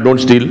told the man, don't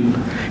steal.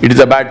 It is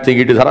a bad thing,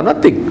 it is haram.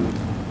 Nothing.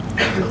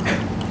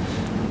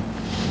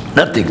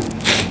 Nothing.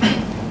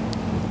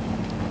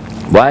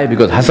 Why?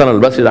 Because Hasan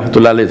al-Basri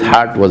rahmatullah alayhi's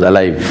heart was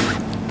alive.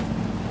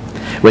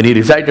 When he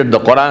recited the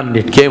Quran,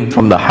 it came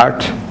from the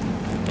heart.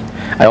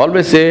 I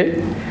always say,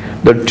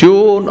 the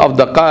tune of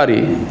the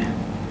Qari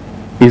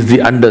is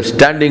the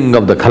understanding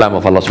of the Kalam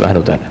of Allah subhanahu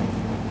wa ta'ala.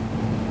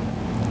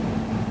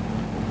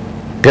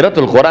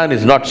 Qiraatul Quran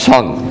is not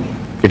song.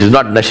 It is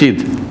not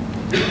nasheed.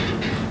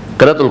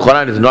 Qiraatul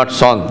Quran is not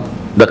song.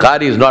 The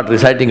Qari is not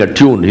reciting a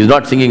tune. He is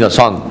not singing a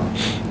song.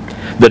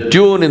 The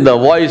tune in the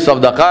voice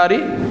of the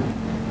Qari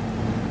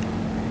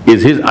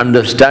is his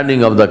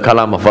understanding of the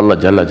Kalam of Allah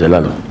Jalla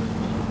Jalaluhu.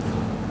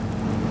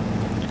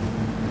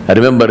 I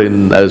remember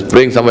I was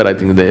praying somewhere, I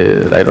think,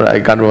 I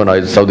can't remember now,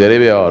 it's Saudi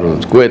Arabia or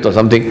Kuwait or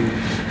something.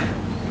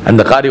 And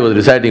the Qari was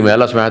reciting, may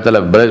Allah subhanahu wa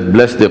ta'ala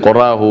bless the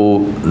Qurra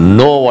who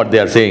know what they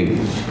are saying.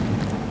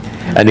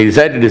 And he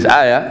recited this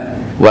ayah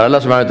where Allah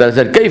subhanahu wa ta'ala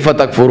said, كَيْفَ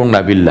تَكْفُرُونَ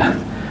بِاللَّهِ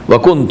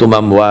وَكُنْتُمْ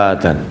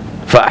أَمْوَاتًا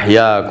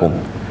فَأَحْيَاكُمْ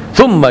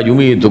ثُمَّ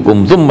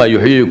يُمِيتُكُمْ ثُمَّ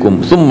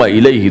يُحْيِيكُمْ ثُمَّ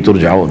إِلَيْهِ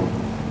تُرْجَعُونَ.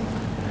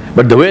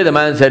 But the way the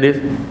man said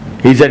it,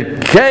 he said,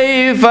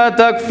 كَيْفَ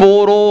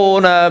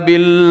تَكْفُرُونَ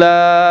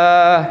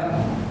بِاللَّهِ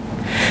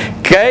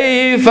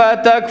كَيْفَ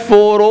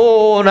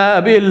تَكْفُرُونَ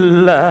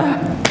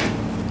بِاللَّهِ.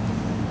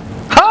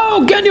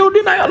 How can you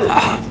deny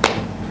Allah?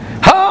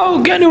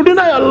 How can you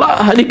deny Allah?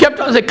 And he kept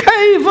on saying,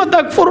 كَيْفَ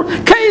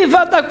تَكْفُرُونَ كَيْفَ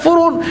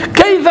تَكْفُرُونَ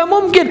كَيْفَ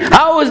مُمْكِنْ.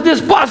 How is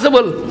this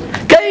possible?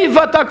 كَيْفَ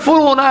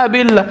تَكْفُرُونَ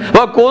بِاللَّهِ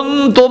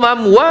وَكُنْتُمْ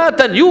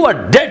أَمْوَاتًا. You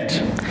are dead.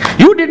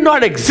 You did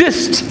not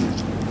exist.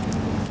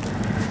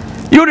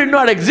 You did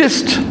not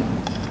exist.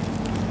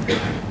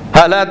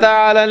 هل أتى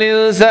على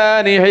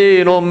الإنسان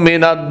حين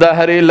من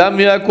الدهر لم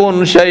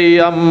يكن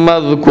شيئا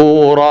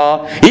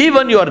مذكورا.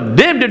 Even your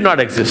name did not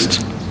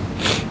exist.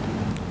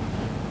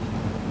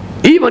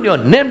 Even your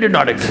name did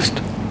not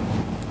exist.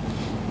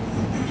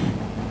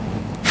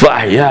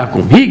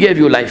 فَأَحْيَاكُمْ. He gave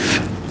you life.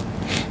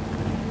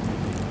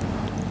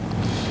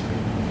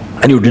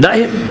 And you deny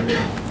him.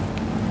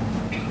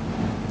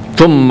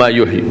 ثُمَّ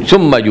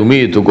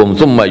يُمِيتُكُمْ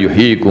ثُمَّ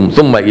يُحْيِيكُمْ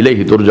ثُمَّ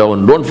إِلَيْهِ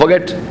تُرْجَعُونَ. Don't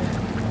forget,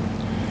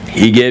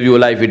 he gave you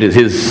life, it is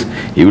his.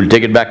 He will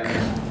take it back.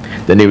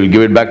 Then he will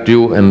give it back to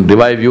you and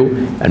revive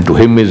you, and to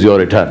him is your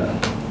return.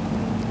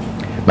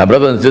 My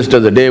brothers and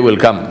sisters, the day will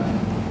come.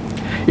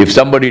 If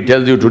somebody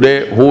tells you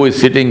today who is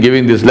sitting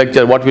giving this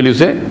lecture, what will you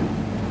say?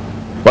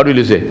 What will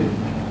you say?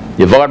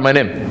 You forgot my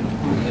name.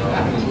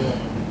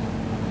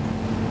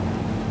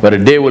 But a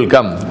day will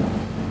come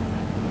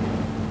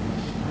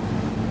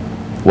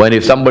when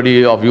if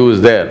somebody of you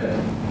is there,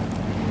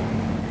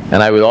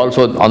 and I will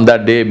also on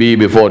that day be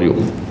before you,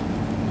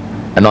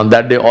 and on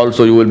that day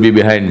also you will be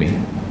behind me.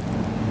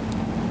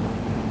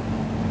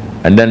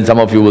 And then some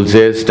of you will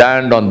say,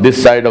 stand on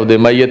this side of the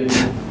mayyit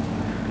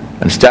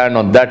and stand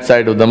on that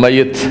side of the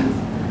mayyit,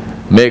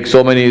 make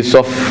so many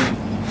saf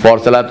for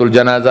Salatul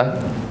Janaza.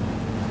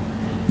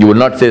 You will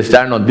not say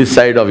stand on this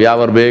side of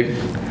Yawar Beg,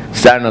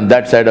 stand on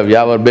that side of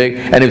Yawar Beg.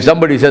 And if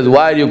somebody says,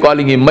 why are you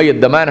calling him mayyit?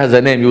 The man has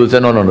a name. You will say,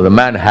 no, the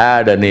man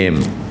had a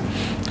name.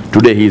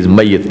 Today he is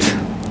mayyit.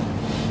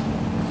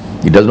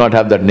 He does not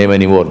have that name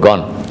anymore,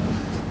 gone.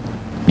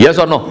 Yes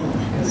or no?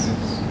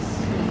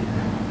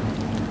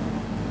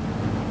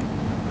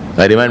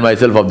 I remind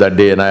myself of that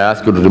day, and I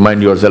ask you to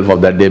remind yourself of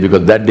that day,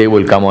 because that day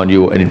will come on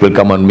you and it will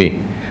come on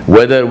me.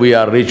 Whether we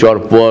are rich or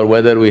poor,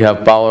 whether we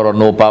have power or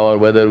no power,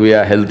 whether we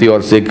are healthy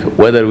or sick,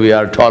 whether we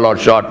are tall or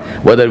short,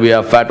 whether we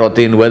are fat or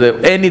thin, whether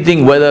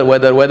anything, whether,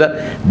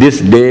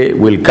 this day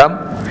will come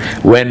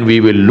when we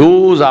will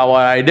lose our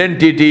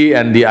identity,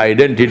 and the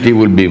identity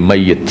will be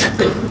mayyit.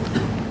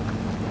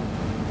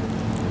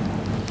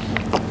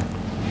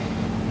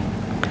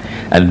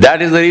 And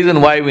that is the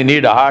reason why we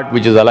need a heart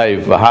which is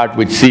alive, a heart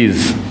which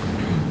sees.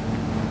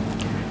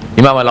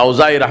 Imam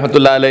Al-Awza'i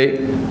rahmatullah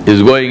alayhi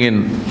is going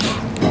in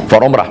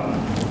for Umrah.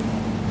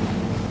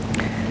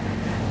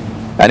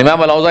 And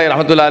Imam Al-Awza'i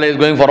rahmatullah alayhi is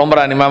going for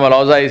Umrah, and Imam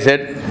Al-Awza'i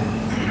said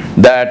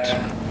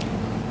that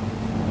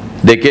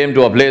they came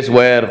to a place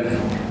where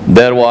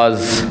there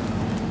was,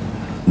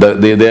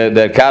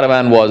 their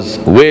caravan was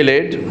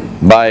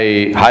waylaid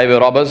by highway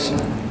robbers,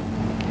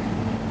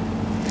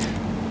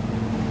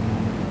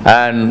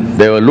 and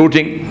they were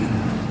looting,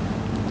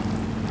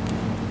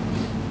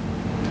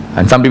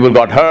 and some people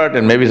got hurt,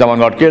 and maybe someone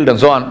got killed, and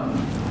so on.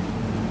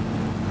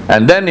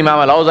 And then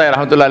Imam Al-Awza'i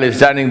rahmatullah is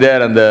standing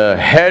there, and the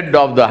head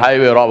of the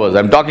highway robbers,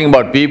 I'm talking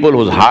about people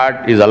whose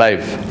heart is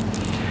alive,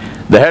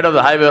 the head of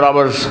the highway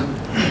robbers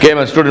came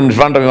and stood in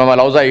front of Imam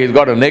Al-Awza'i. He's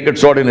got a naked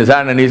sword in his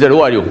hand, and he said, who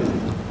are you?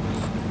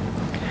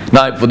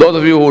 Now, for those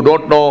of you who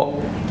don't know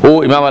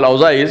who Imam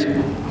Al-Awza'i is,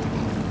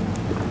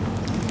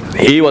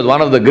 he was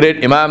one of the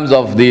great imams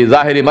of the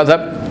Zahiri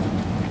Madhab,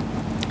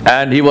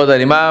 and he was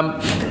an imam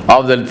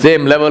of the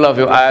same level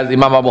as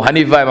Imam Abu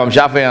Hanifa, Imam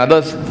Shafi and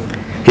others.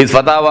 His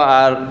fatwa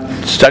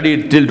are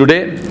studied till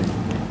today.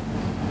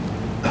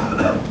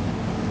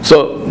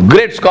 So,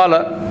 great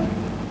scholar,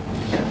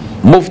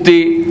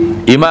 Mufti,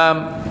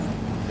 Imam.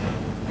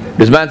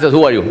 This man says,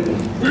 who are you?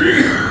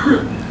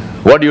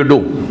 What do you do?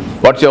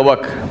 What's your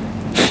work?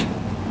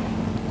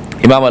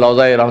 Imam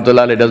Al-Awza'i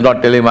rahmatullah does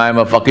not tell him, I am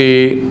a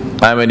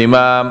faqih, I am an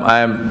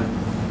imam,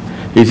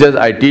 he says,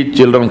 I teach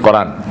children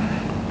Quran.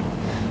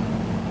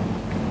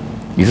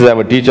 He says, I am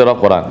a teacher of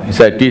Quran. He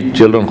says, I teach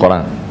children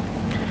Quran.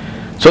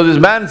 So this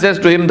man says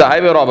to him, the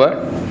highway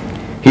robber,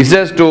 he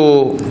says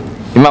to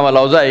Imam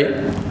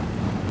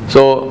Al-Awza'i,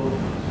 so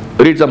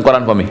read some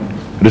Quran for me,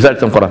 recite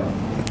some Quran.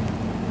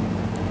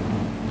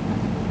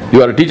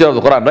 You are a teacher of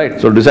the Quran, right?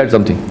 So recite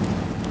something.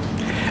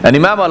 And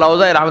Imam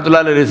Al-Awza'i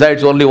rahmatullah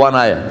recites only one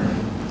ayah.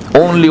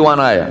 Only one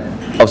ayah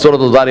of Surah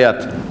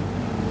Al-Zariyat,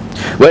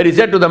 where he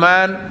said to the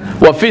man,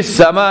 وَفِي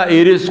السَّمَاءِ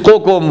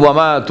رِزْقُكُمْ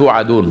وَمَا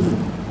تُوعَدُونَ.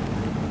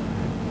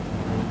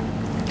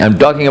 I'm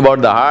talking about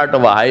the heart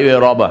of a highway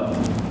robber.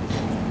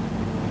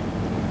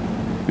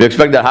 You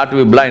expect the heart to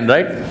be blind,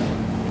 right?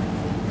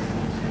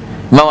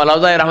 Imam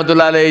Al-Awza'i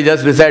rahmatullah alayhi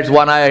just recites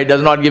one ayah, he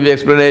does not give the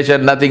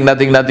explanation, nothing.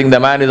 The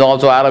man is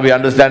also Arab, he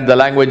understands the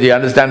language, he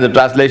understands the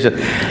translation.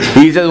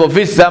 He says,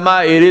 وَفِي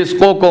السَّمَاءِ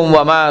رِزْقُكُمْ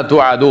وَمَا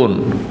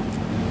تُعَدُونَ,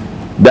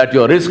 that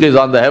your risk is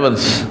on the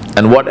heavens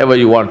and whatever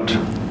you want,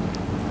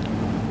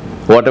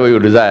 whatever you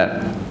desire.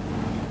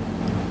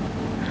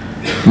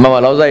 Imam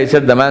Al-Awza'i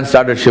said the man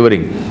started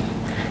shivering.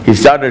 He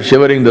started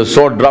shivering, the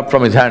sword dropped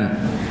from his hand.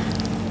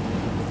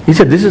 He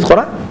said, this is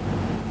Quran?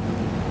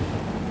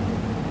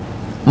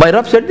 My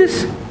Rabb said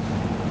this?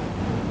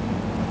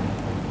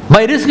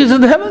 My risk is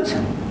in the heavens?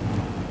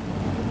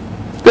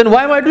 Then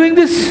why am I doing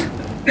this?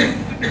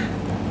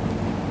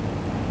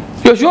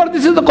 You're sure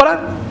this is the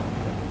Quran?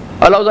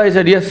 Al-Awza'i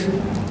said, yes.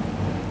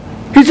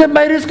 He said,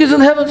 my risk is in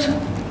the heavens.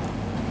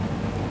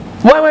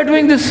 Why am I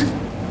doing this?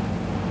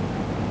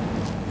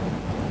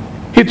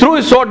 He threw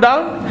his sword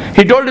down.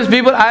 He told his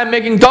people, I am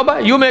making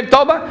tawbah, you make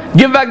tawbah,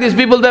 give back these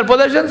people their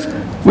possessions.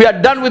 We are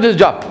done with this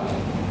job.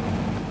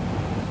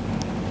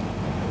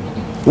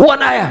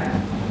 One ayah.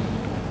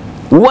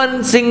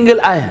 One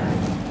single ayah.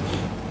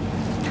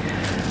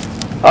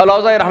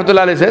 Al-Awza'i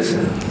rahmatullah alayhi says,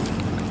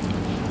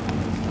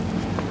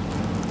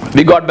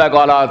 we got back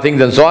all our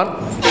things and so on,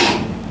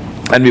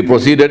 and we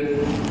proceeded.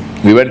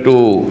 We went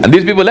to, and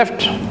these people left.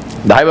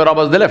 The highway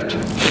robbers, they left.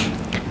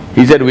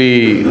 He said,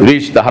 we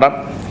reached the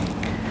Haram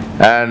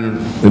and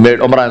we made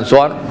Umrah and so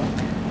on.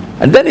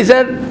 And then he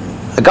said,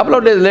 a couple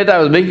of days later I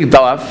was making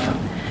tawaf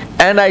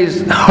and I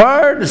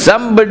heard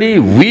somebody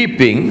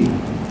weeping.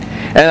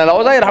 And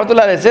Al-Awza'i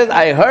rahmatullah says,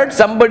 I heard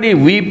somebody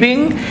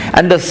weeping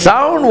and the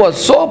sound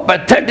was so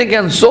pathetic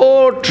and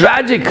so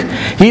tragic.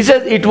 He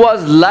says it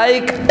was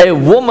like a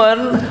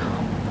woman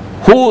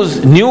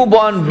whose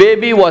newborn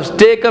baby was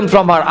taken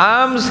from her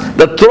arms,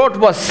 the throat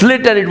was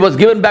slit and it was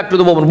given back to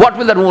the woman. What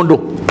will that woman do?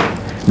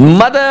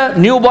 Mother,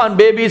 newborn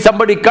baby,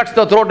 somebody cuts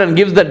the throat and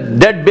gives the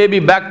dead baby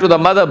back to the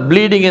mother,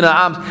 bleeding in her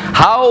arms.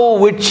 How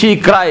would she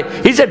cry?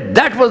 He said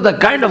that was the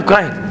kind of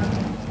crying.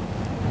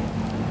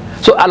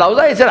 So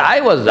Al-Awza'i said,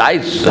 I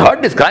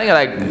heard this crying and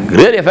it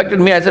really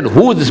affected me. I said,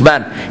 who is this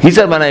man? He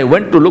said, when I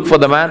went to look for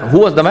the man, who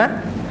was the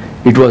man?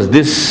 It was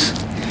this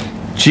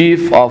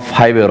chief of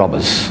highway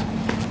robbers.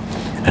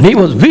 And he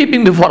was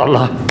weeping before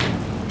Allah.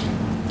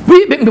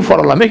 Weeping before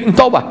Allah, making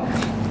tawbah.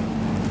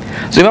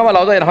 So Imam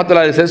Al-Awza'i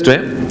rahmatullah says to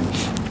him,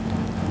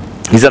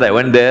 he said, I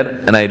went there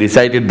and I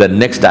recited the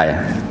next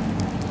ayah.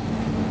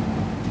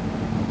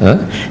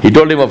 He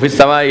told him, of his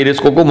samai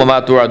rizqukum wa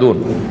ma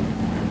tu'adun.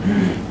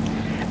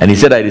 And he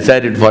said, I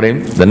recited for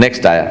him the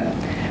next ayah,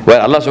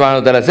 where Allah subhanahu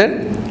wa ta'ala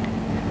said,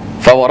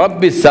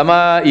 فَوَرَبِّ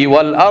السَّمَاءِ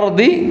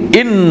وَالْأَرْضِ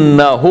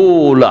إِنَّهُ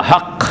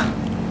لَحَقٌّ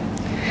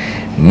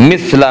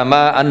مِثْلَ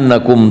مَا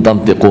أَنَّكُمْ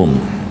تَنْطِقُونَ.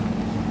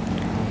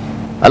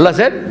 Allah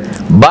said,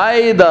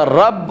 by the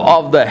Rabb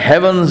of the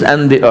heavens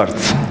and the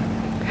earth.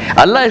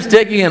 Allah is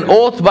taking an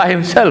oath by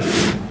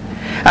himself.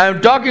 I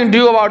am talking to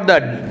you about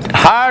the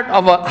heart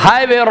of a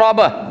highway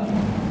robber.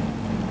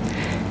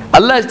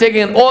 Allah is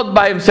taking an oath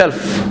by himself.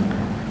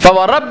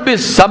 فَوَرَبِّ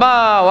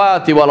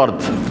السَّمَاوَاتِ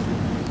وَالْأَرْضِ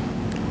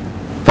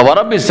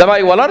فَوَرَبِّ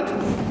السَّمَاءِ وَالْأَرْضِ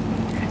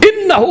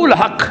إِنَّهُ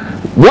لَحَقٌّ.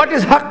 What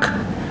is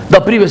haqq?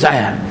 The previous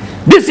ayah.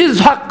 This is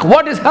haqq.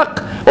 What is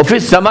haqq? وَفِي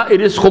السَّمَاءِ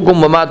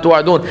رِزْقُكُمْ وَمَا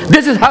تُوعَدُونَ.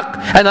 This is haqq.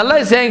 And Allah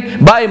is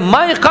saying, by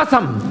my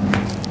qasam,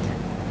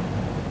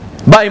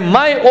 by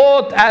my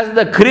oath as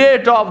the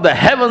creator of the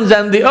heavens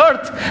and the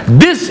earth,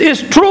 this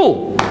is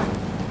true.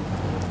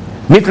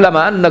 مِثْلَ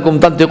مَا أَنَّكُمْ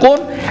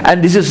تَنْطِقُونَ.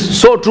 And this is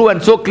so true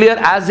and so clear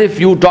as if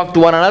you talk to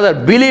one another.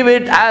 Believe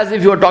it as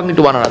if you are talking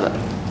to one another.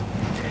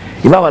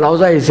 Imam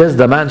Al-Awza'i says,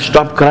 the man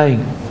stopped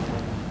crying.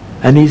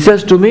 And he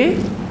says to me,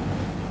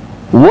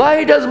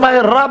 why does my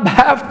Rabb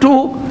have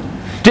to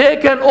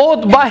take an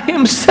oath by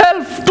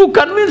himself to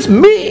convince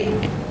me?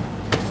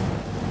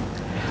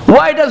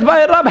 Why does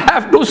my Rabb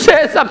have to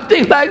say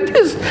something like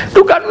this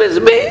to convince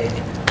me?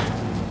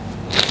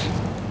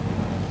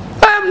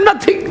 I am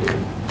nothing.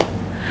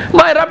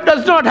 My Rabb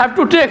does not have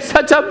to take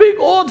such a big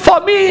oath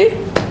for me.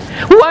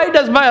 Why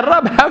does my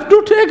Rabb have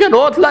to take an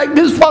oath like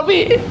this for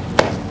me?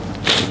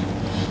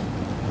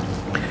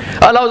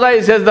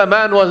 Al-Awza'i says the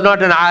man was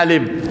not an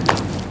alim.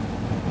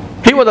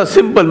 He was a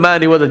simple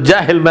man, he was a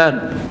jahil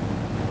man.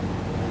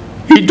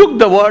 He took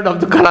the word of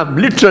the Kalam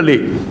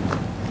literally.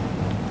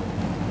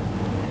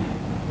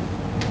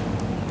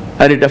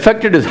 And it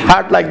affected his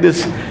heart like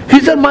this.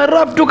 He said, my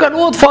Rabb took an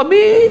oath for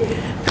me.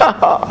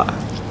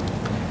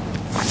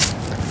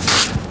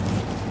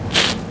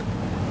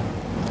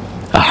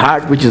 A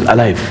heart which is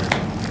alive.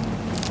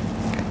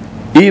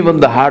 Even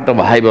the heart of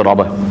a highway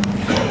robber.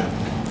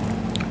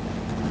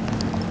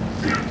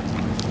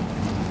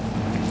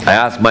 I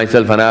ask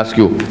myself and ask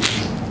you,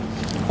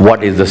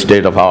 what is the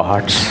state of our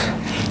hearts?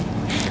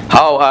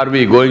 How are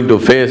we going to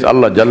face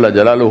Allah Jalla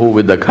Jalaluhu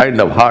with the kind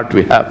of heart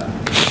we have?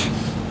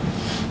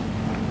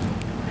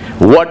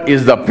 What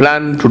is the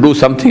plan to do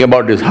something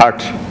about his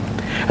heart?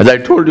 As I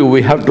told you,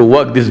 we have to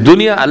work. This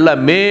dunya, Allah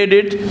made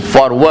it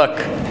for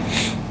work.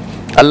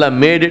 Allah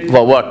made it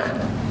for work.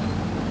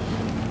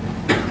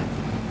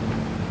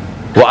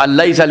 وَأَنْ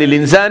لَيْسَ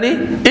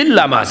لِلْإِنسَانِ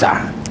إِلَّا مَا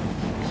سَعَى.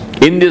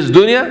 In this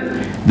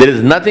dunya, there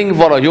is nothing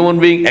for a human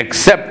being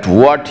except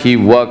what he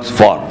works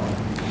for.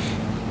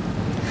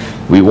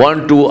 We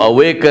want to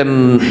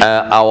awaken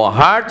our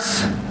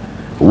hearts,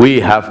 we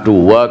have to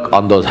work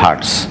on those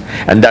hearts.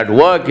 And that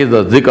work is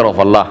the zikr of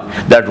Allah.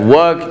 That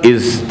work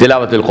is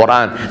tilawat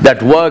al-Quran.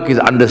 That work is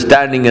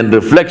understanding and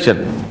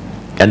reflection.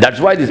 And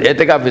that's why this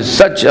i'tikaf is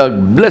such a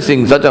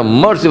blessing, such a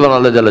mercy from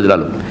Allah Jalla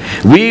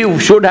Jalaluhu. We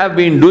should have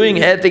been doing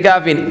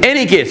i'tikaf in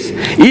any case,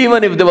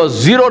 even if there was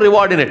zero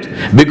reward in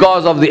it,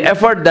 because of the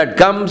effort that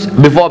comes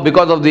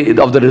because of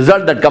the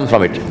result that comes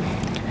from it.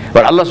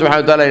 But Allah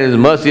subhanahu wa ta'ala, in His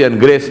mercy and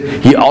grace,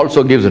 He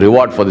also gives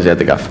reward for this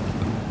i'tikaf.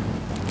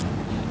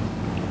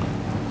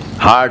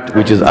 Heart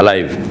which is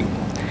alive.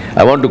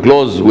 I want to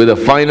close with a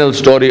final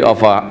story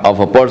of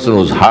a person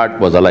whose heart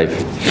was alive.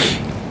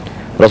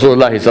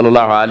 Rasulullah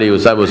sallallahu alayhi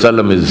wa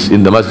sallam is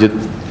in the masjid,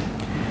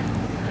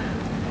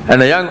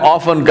 and a young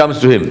orphan comes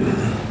to him,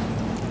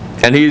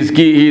 and he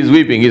is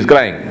weeping, he is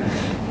crying.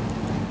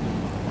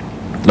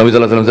 Nabi sallallahu alayhi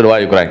wa sallam said, "Why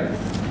are you crying?"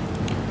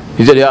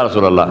 He said, "Ya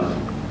Rasulullah,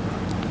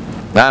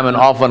 I am an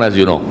orphan, as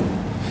you know,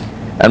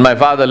 and my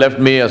father left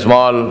me a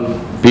small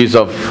piece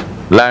of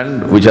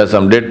land which has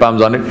some date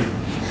palms on it,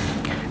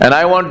 and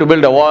I want to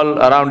build a wall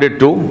around it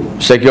to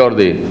secure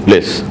the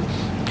place."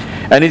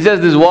 And he says,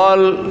 this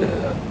wall,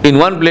 in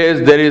one place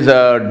there is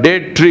a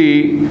date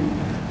tree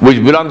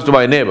which belongs to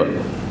my neighbor,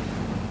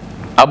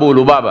 Abu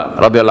Lubaba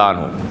radiallahu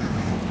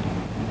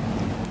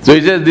anhu. So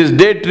he says, this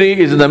date tree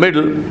is in the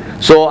middle,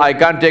 so I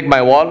can't take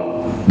my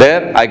wall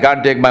there, I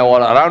can't take my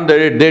wall around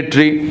the date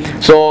tree.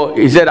 So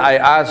he said, I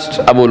asked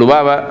Abu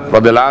Lubaba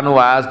radiallahu anhu,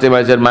 I asked him,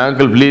 I said, my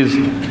uncle, please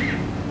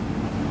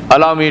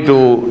allow me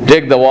to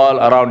take the wall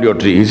around your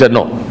tree. He said,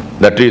 no,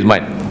 that tree is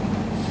mine.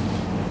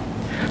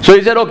 So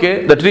he said,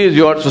 okay, the tree is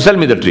yours, so sell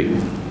me the tree.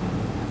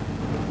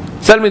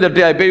 Sell me the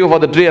tree, I pay you for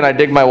the tree and I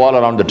take my wall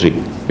around the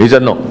tree. He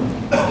said, no,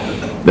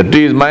 the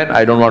tree is mine,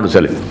 I don't want to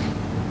sell it.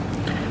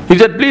 He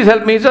said, please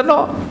help me. He said,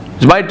 no,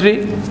 it's my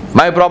tree,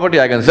 my property,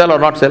 I can sell or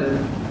not sell.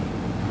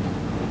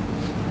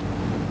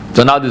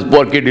 So now this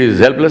poor kid is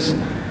helpless,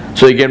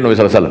 so he came to Nabi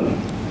Sallallahu Alaihi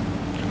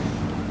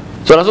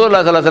Wasallam. So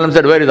Rasulullah Sallallahu Alaihi Wasallam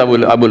said, where is Abu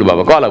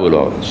Lubaba? Call Abu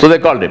Lubaba. So they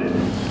called him.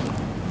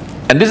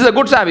 And this is a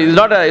good Sahabi, he's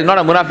not a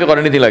munafiq or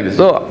anything like this.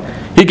 So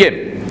he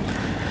came.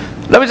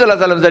 Nabi Sallallahu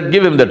Alaihi Wasallam said,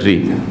 give him the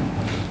tree.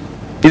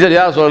 He said,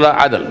 Ya Rasulullah,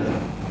 adal.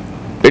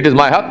 It is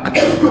my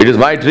haqq, it is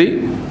my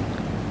tree,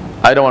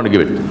 I don't want to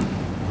give it.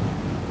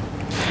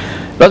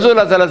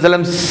 Rasulullah Sallallahu Alaihi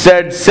Wasallam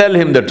said, sell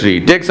him the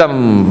tree, take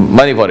some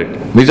money for it.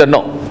 He said,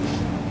 no,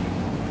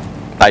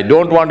 I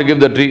don't want to give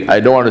the tree, I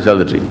don't want to sell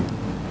the tree.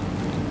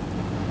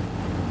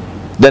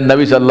 Then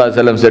Nabi Sallallahu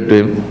Alaihi Wasallam said to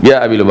him, Ya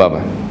Abi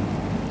Lubaba,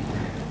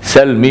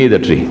 sell me the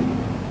tree,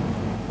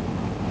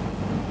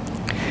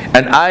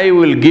 and I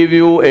will give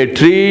you a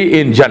tree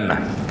in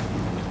Jannah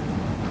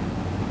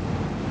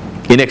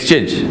in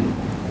exchange.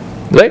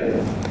 Right?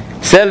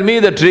 Sell me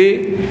the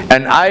tree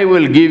and I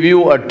will give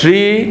you a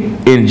tree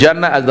in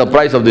Jannah as the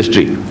price of this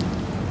tree.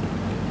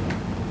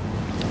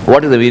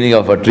 What is the meaning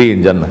of a tree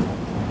in Jannah?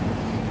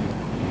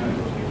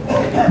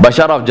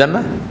 Bashar of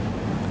Jannah?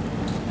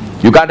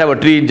 You can't have a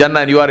tree in Jannah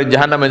and you are in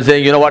Jahannam and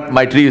saying, you know what,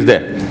 my tree is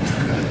there.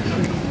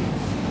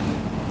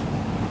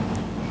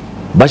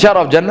 Bashar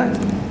of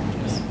Jannah?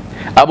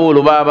 Abu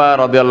Lubaba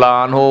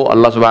radiallahu anhu,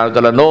 Allah subhanahu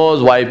wa ta'ala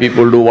knows why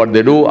people do what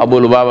they do. Abu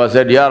Lubaba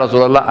said, Ya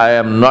Rasulullah, I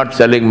am not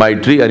selling my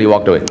tree, and he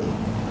walked away.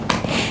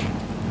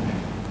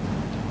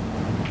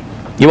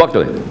 He walked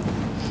away.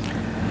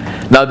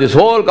 Now this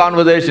whole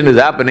conversation is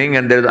happening,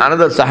 and there is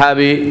another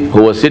Sahabi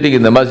who was sitting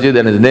in the masjid,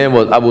 and his name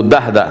was Abu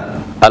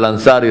Dahda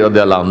al-Ansari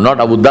radiallahu anhu.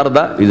 Not Abu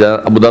Darda,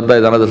 Abu Darda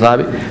is another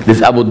Sahabi. This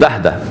is Abu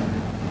Dahda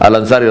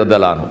al-Ansari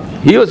radiallahu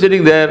anhu. He was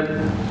sitting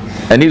there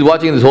and he's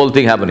watching this whole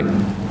thing happening.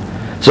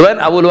 So when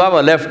Abu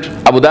Lubaba left,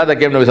 Abu Darda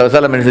came to Nabi Sallallahu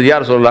Alaihi Wasallam and he said, Ya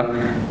Rasulullah,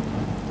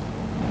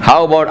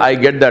 how about I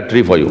get that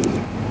tree for you?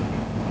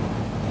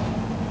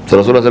 So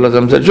Rasulullah Sallallahu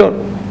Alaihi Wasallam said, sure.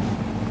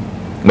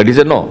 But he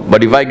said, no,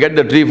 but if I get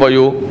the tree for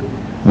you,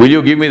 will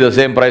you give me the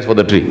same price for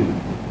the tree?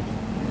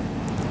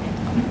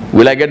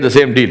 Will I get the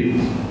same deal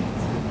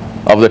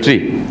of the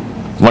tree?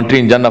 One tree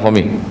in Jannah for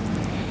me.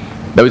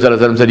 Nabi Sallallahu Alaihi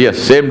Wasallam said, yes,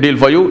 same deal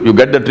for you, you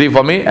get the tree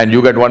for me and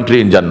you get one tree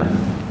in Jannah.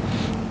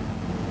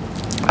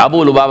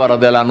 Abu Lubaba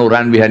radiallahu anhu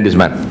ran behind this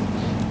man.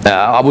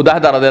 Abu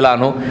Dahda radiallahu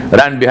anhu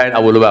ran behind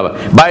Abu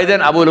Lubaba. By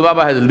then Abu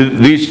Lubaba has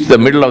reached the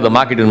middle of the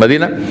market in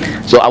Medina.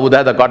 So Abu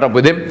Dahda caught up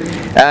with him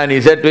and he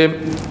said to him,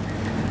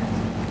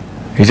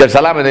 he said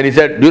salam, and then he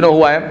said, do you know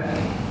who I am?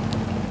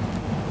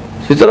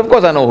 He said, of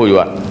course I know who you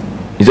are.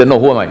 He said, no,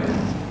 who am I?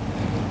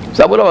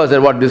 So Abu Lubaba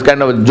said, what, this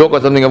kind of a joke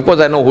or something? Of course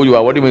I know who you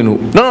are. What do you mean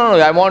who? No,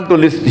 I want to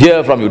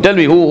hear from you. Tell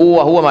me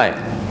who am I?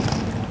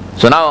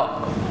 So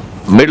now,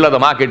 middle of the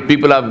market,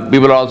 people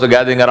are also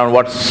gathering around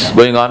what's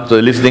going on, so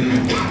they're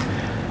listening.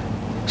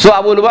 So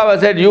Abu Lubaba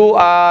said, you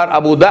are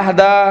Abu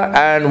Dahda,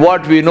 and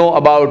what we know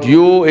about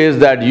you is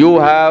that you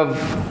have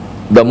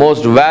the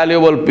most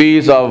valuable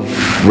piece of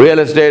real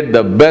estate,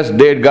 the best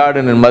date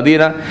garden in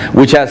Medina,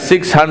 which has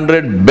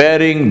 600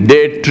 bearing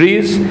date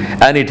trees,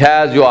 and it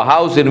has your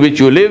house in which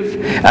you live,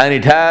 and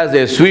it has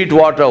a sweet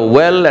water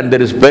well, and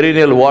there is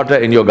perennial water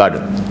in your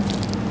garden.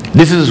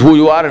 This is who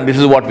you are, and this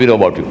is what we know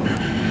about you.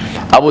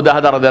 Abu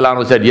Dahda radiallahu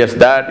anhu said, yes,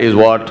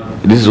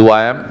 this is who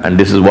I am, and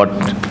this is what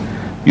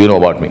you know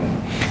about me.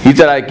 He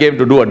said, I came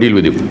to do a deal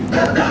with you.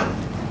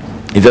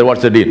 He said,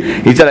 what's the deal?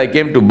 He said, I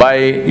came to buy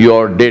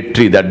your date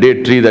tree, that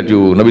date tree that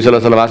Nabi Sallallahu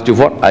Alaihi Wasallam asked you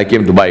for. I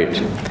came to buy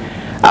it.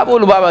 Abu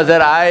Lubaba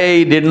said,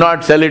 I did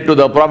not sell it to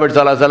the Prophet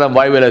Sallallahu Alaihi Wasallam.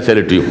 Why will I sell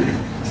it to you?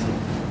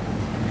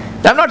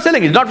 I'm not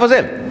selling it. It's not for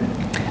sale.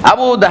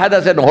 Abu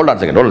Dahda said, no, hold on a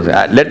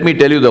second. Let me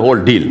tell you the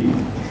whole deal.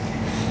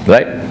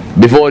 Right?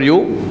 Before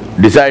you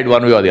decide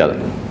one way or the other.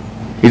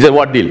 He said,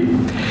 what deal?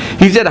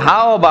 He said,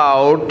 how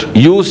about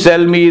you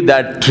sell me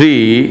that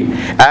tree,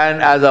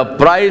 and as a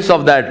price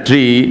of that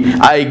tree,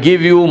 I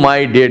give you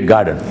my date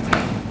garden.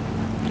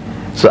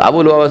 So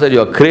Abu Lubaba said,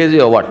 you're crazy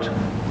or what?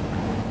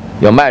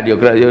 You're mad,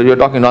 you're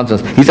talking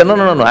nonsense. He said, no,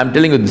 I'm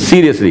telling you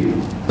seriously.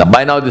 Now,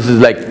 by now this is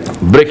like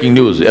breaking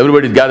news.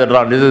 Everybody's gathered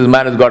around. This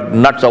man has got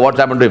nuts or what's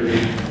happened to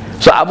him.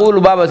 So Abu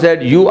Lubaba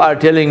said, you are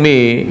telling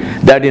me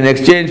that in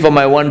exchange for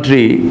my one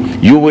tree,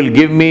 you will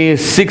give me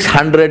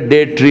 600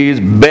 date trees,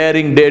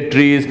 bearing date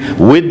trees,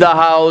 with the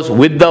house,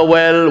 with the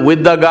well,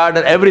 with the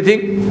garden,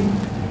 everything?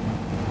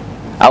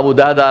 Abu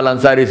Dahda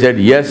al-Ansari said,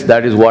 yes,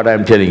 that is what I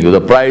am telling you.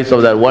 The price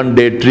of that one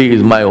date tree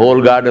is my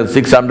whole garden,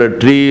 600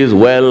 trees,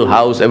 well,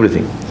 house,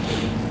 everything.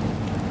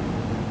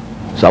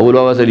 So Abu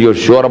Lubaba said, you're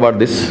sure about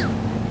this?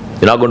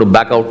 You're not going to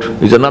back out?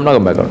 He said, no, I'm not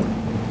going to back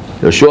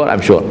out. You're sure?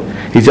 I'm sure.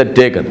 He said,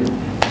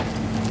 taken.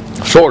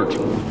 Sold.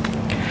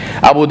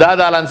 Abu Dahda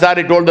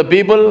al-Ansari told the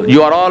people,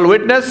 you are all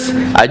witness,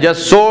 I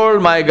just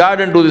sold my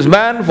garden to this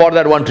man for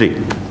that one tree.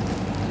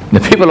 The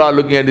people are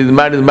looking at this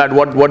man is mad,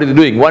 what is he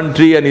doing? One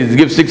tree and he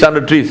gives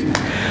 600 trees.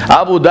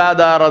 Abu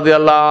Dahda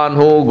radiallahu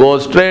anhu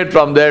goes straight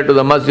from there to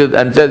the masjid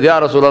and says, Ya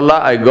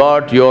Rasulullah, I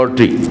got your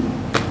tree.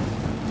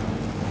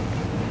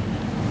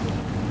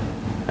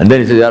 And then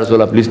he says, Ya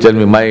Rasulullah, please tell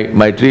me,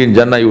 my tree in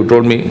Jannah, you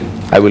told me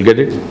I will get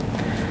it.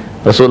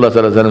 Rasulullah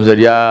sallallahu alaihi wasallam said,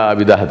 Ya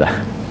Abu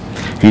Dahda.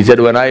 He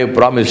said, when I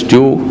promised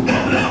you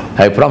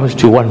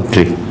one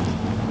tree.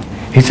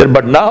 He said,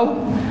 but now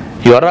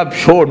your Rabb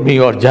showed me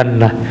your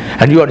Jannah,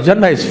 and your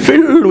Jannah is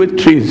filled with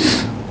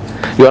trees.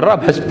 Your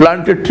Rabb has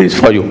planted trees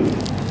for you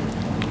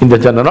in the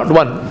Jannah, not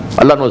one.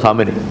 Allah knows how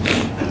many.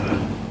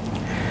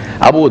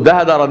 Abu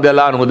Dahda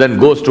radiallahu anhu then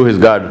goes to his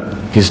garden.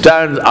 He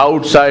stands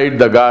outside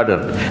the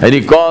garden and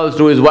he calls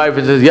to his wife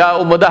and says,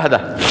 Ya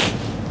Dahda.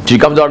 She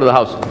comes out of the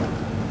house.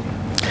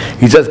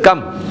 He says,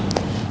 come.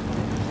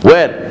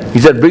 Where? He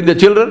said, bring the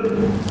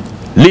children,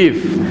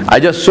 leave. I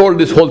just sold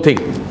this whole thing.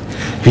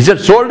 He said,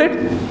 sold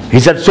it? He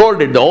said,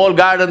 sold it. The whole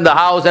garden, the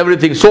house,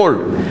 everything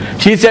sold.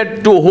 She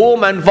said, to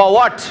whom and for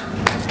what?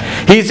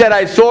 He said,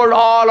 I sold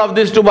all of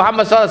this to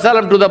Muhammad sallallahu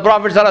alaihi wasallam, to the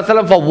Prophet sallallahu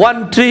alaihi wasallam, for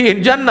one tree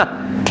in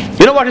Jannah.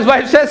 You know what his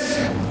wife says?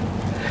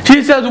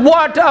 She says,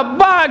 what a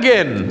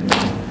bargain.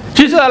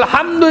 She says,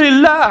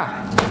 Alhamdulillah.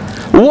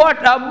 What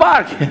a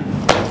bargain.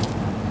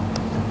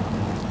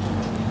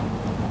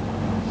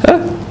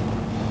 Huh?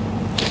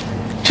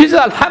 She says,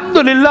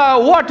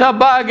 Alhamdulillah, what a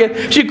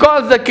bargain. She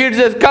calls the kids,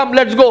 says, come,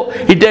 let's go.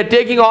 They're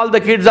taking all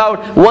the kids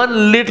out.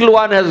 One little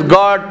one has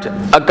got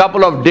a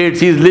couple of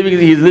dates. He's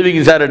living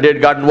inside a date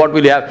garden. What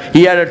will he have?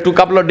 He had a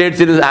couple of dates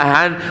in his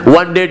hand,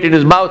 one date in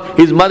his mouth.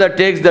 His mother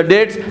takes the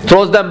dates,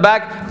 throws them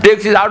back,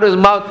 takes it out of his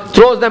mouth,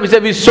 throws them. He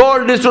said, we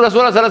sold this to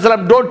Rasulullah sallallahu alaihi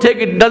wasallam. Don't take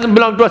it. It doesn't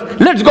belong to us.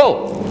 Let's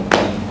go.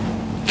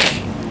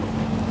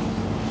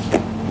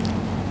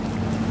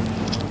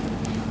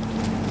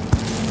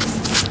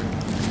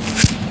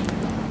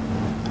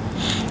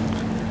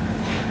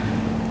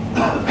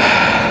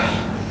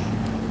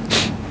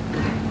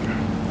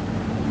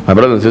 My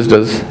brothers and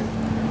sisters,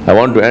 I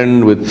want to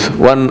end with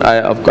one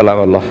ayah of Kalam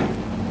Allah,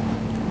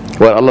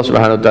 where Allah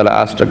subhanahu wa ta'ala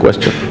asked a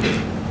question.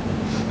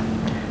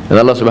 And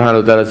Allah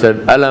subhanahu wa ta'ala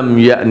said, Alam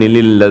ya'ni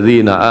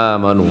lilladhina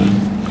amanu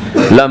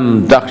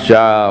lam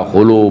takhsha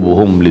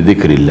qulubuhum li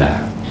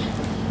dhikrillah.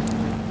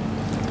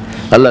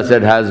 Allah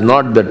said, has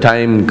not the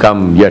time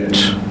come yet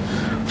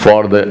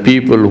for the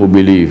people who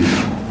believe,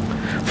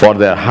 for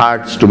their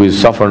hearts to be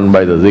softened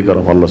by the dhikr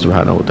of Allah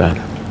subhanahu wa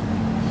ta'ala?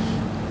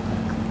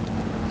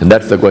 And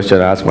that's the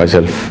question I ask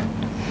myself.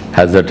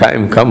 Has the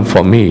time come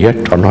for me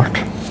yet or not?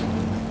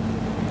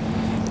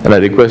 And I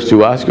request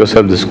you ask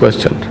yourself this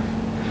question.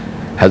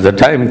 Has the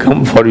time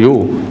come for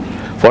you,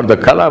 for the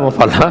kalam of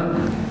Allah,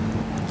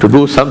 to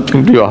do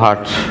something to your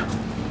heart?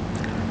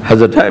 Has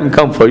the time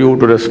come for you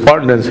to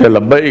respond and say,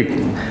 Labbaik,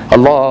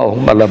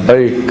 Allahumma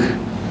labbaik,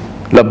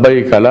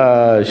 labbaik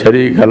la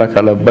sharika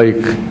laka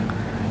labbaik,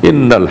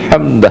 innal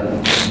hamda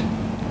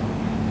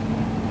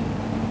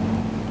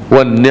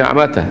wal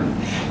ni'mata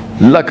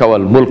laka wal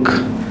mulk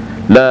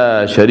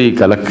la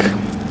sharika lak.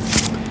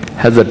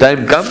 Has the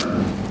time come,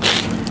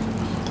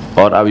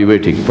 or are we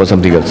waiting for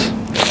something else?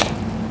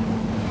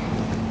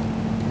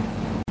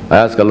 I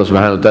ask Allah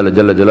subhanahu wa ta'ala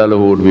Jalla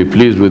Jalaluhu to be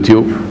pleased with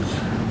you,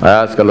 I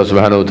ask Allah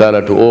subhanahu wa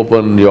ta'ala to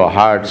open your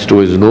hearts to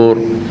His nur.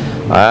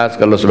 I ask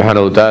Allah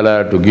subhanahu wa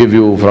ta'ala to give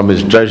you from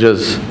His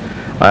treasures.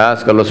 I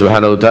ask Allah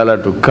subhanahu wa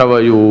ta'ala to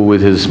cover you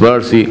with His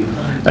mercy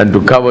and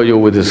to cover you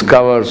with His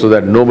cover so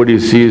that nobody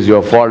sees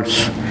your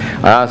faults.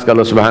 I ask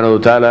Allah subhanahu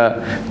wa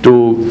ta'ala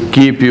to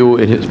keep you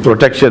in His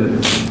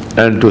protection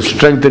and to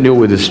strengthen you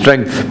with His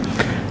strength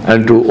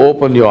and to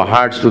open your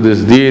hearts to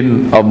this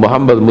deen of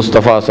Muhammad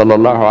Mustafa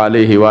sallallahu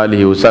alayhi wa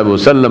alihi wa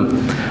sallam.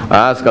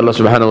 I ask Allah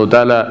subhanahu wa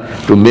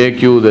ta'ala to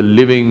make you the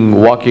living,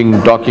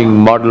 walking, talking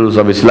models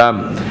of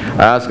Islam.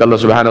 I ask Allah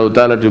subhanahu wa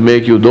ta'ala to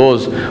make you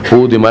those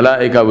who the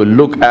malaika will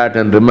look at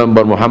and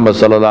remember Muhammad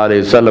sallallahu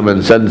alayhi wa sallam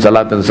and send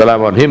salat and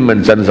salam on him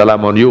and send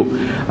salam on you.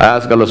 I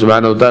ask Allah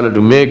subhanahu wa ta'ala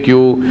to make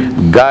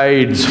you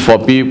guides for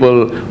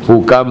people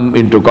who come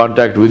into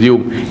contact with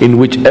you in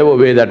whichever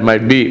way that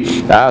might be.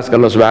 I ask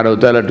Allah subhanahu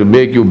wa ta'ala to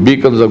make you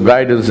beacons of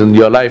guidance in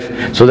your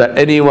life so that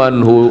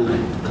anyone who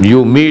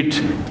you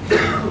meet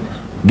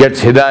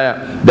gets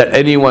hidayah, that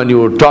anyone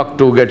you talk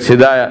to gets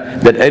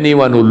hidayah, that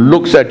anyone who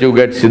looks at you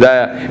gets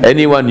hidayah,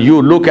 anyone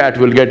you look at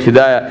will get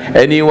hidayah,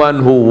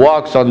 anyone who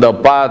walks on the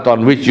path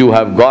on which you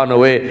have gone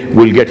away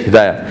will get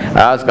hidayah.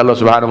 I ask Allah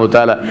subhanahu wa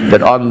ta'ala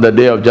that on the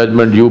day of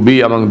judgment you be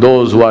among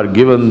those who are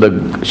given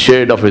the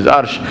shade of His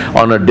arsh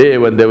on a day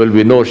when there will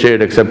be no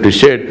shade except His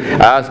shade.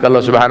 I ask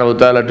Allah subhanahu wa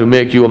ta'ala to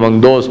make you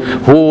among those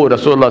who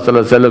Rasulullah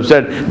sallallahu alaihi wasallam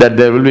said that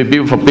there will be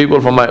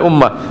people from my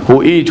ummah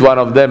who each one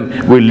of them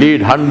will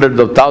lead hundreds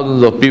of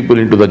thousands of people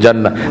into the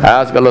Jannah.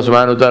 I ask Allah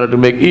subhanahu wa ta'ala to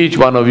make each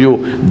one of you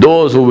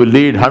those who will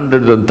lead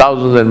hundreds and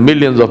thousands and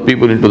millions of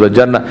people into the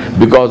Jannah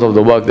because of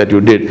the work that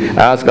you did.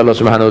 I ask Allah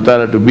subhanahu wa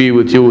ta'ala to be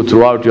with you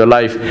throughout your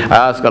life.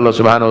 I ask Allah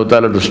subhanahu wa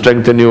ta'ala to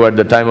strengthen you at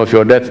the time of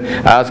your death.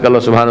 I ask Allah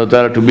subhanahu wa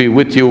ta'ala to be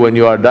with you when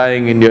you are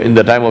dying in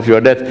the time of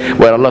your death,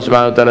 where Allah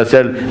subhanahu wa ta'ala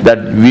said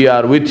that we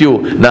are with you.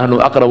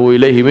 نَحْنُ أَقْرَبُ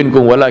إِلَيْهِ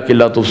مِنْكُمْ وَلَكِنْ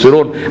لَا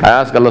تُبْصِرُونَ. I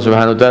ask Allah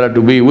subhanahu wa ta'ala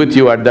to be with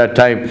you at that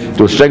time,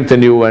 to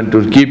strengthen you and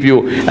to keep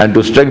you and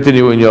to strengthen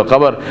you in your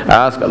qabr.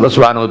 I ask Allah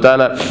subhanahu wa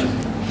ta'ala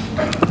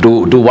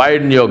to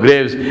widen your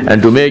graves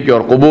and to make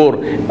your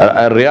qubur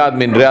riyad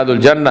min riyadul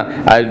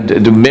jannah,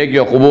 to make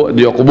your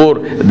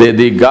qubur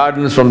the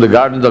gardens from the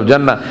gardens of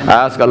Jannah.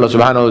 I ask Allah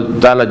subhanahu wa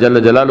ta'ala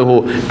jalla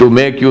jalaluhu to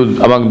make you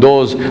among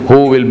those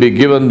who will be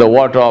given the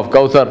water of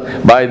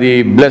Kawthar by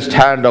the blessed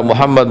hand of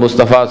Muhammad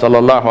Mustafa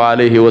sallallahu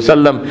alayhi wa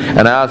sallam.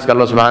 And I ask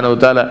Allah subhanahu wa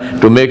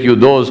ta'ala to make you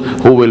those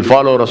who will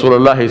follow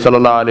Rasulullah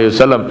sallallahu alayhi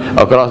wa sallam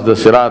across the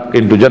sirat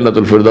into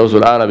Jannatul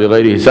Firdausul A'la bi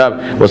ghayri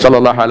hisab. Wa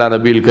sallallahu ala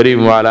nabiyil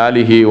kareem wa ala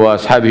alihi wa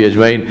ashabihi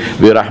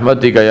أجمعين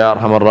برحمتك يا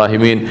أرحم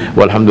الراحمين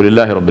والحمد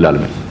لله رب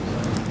العالمين.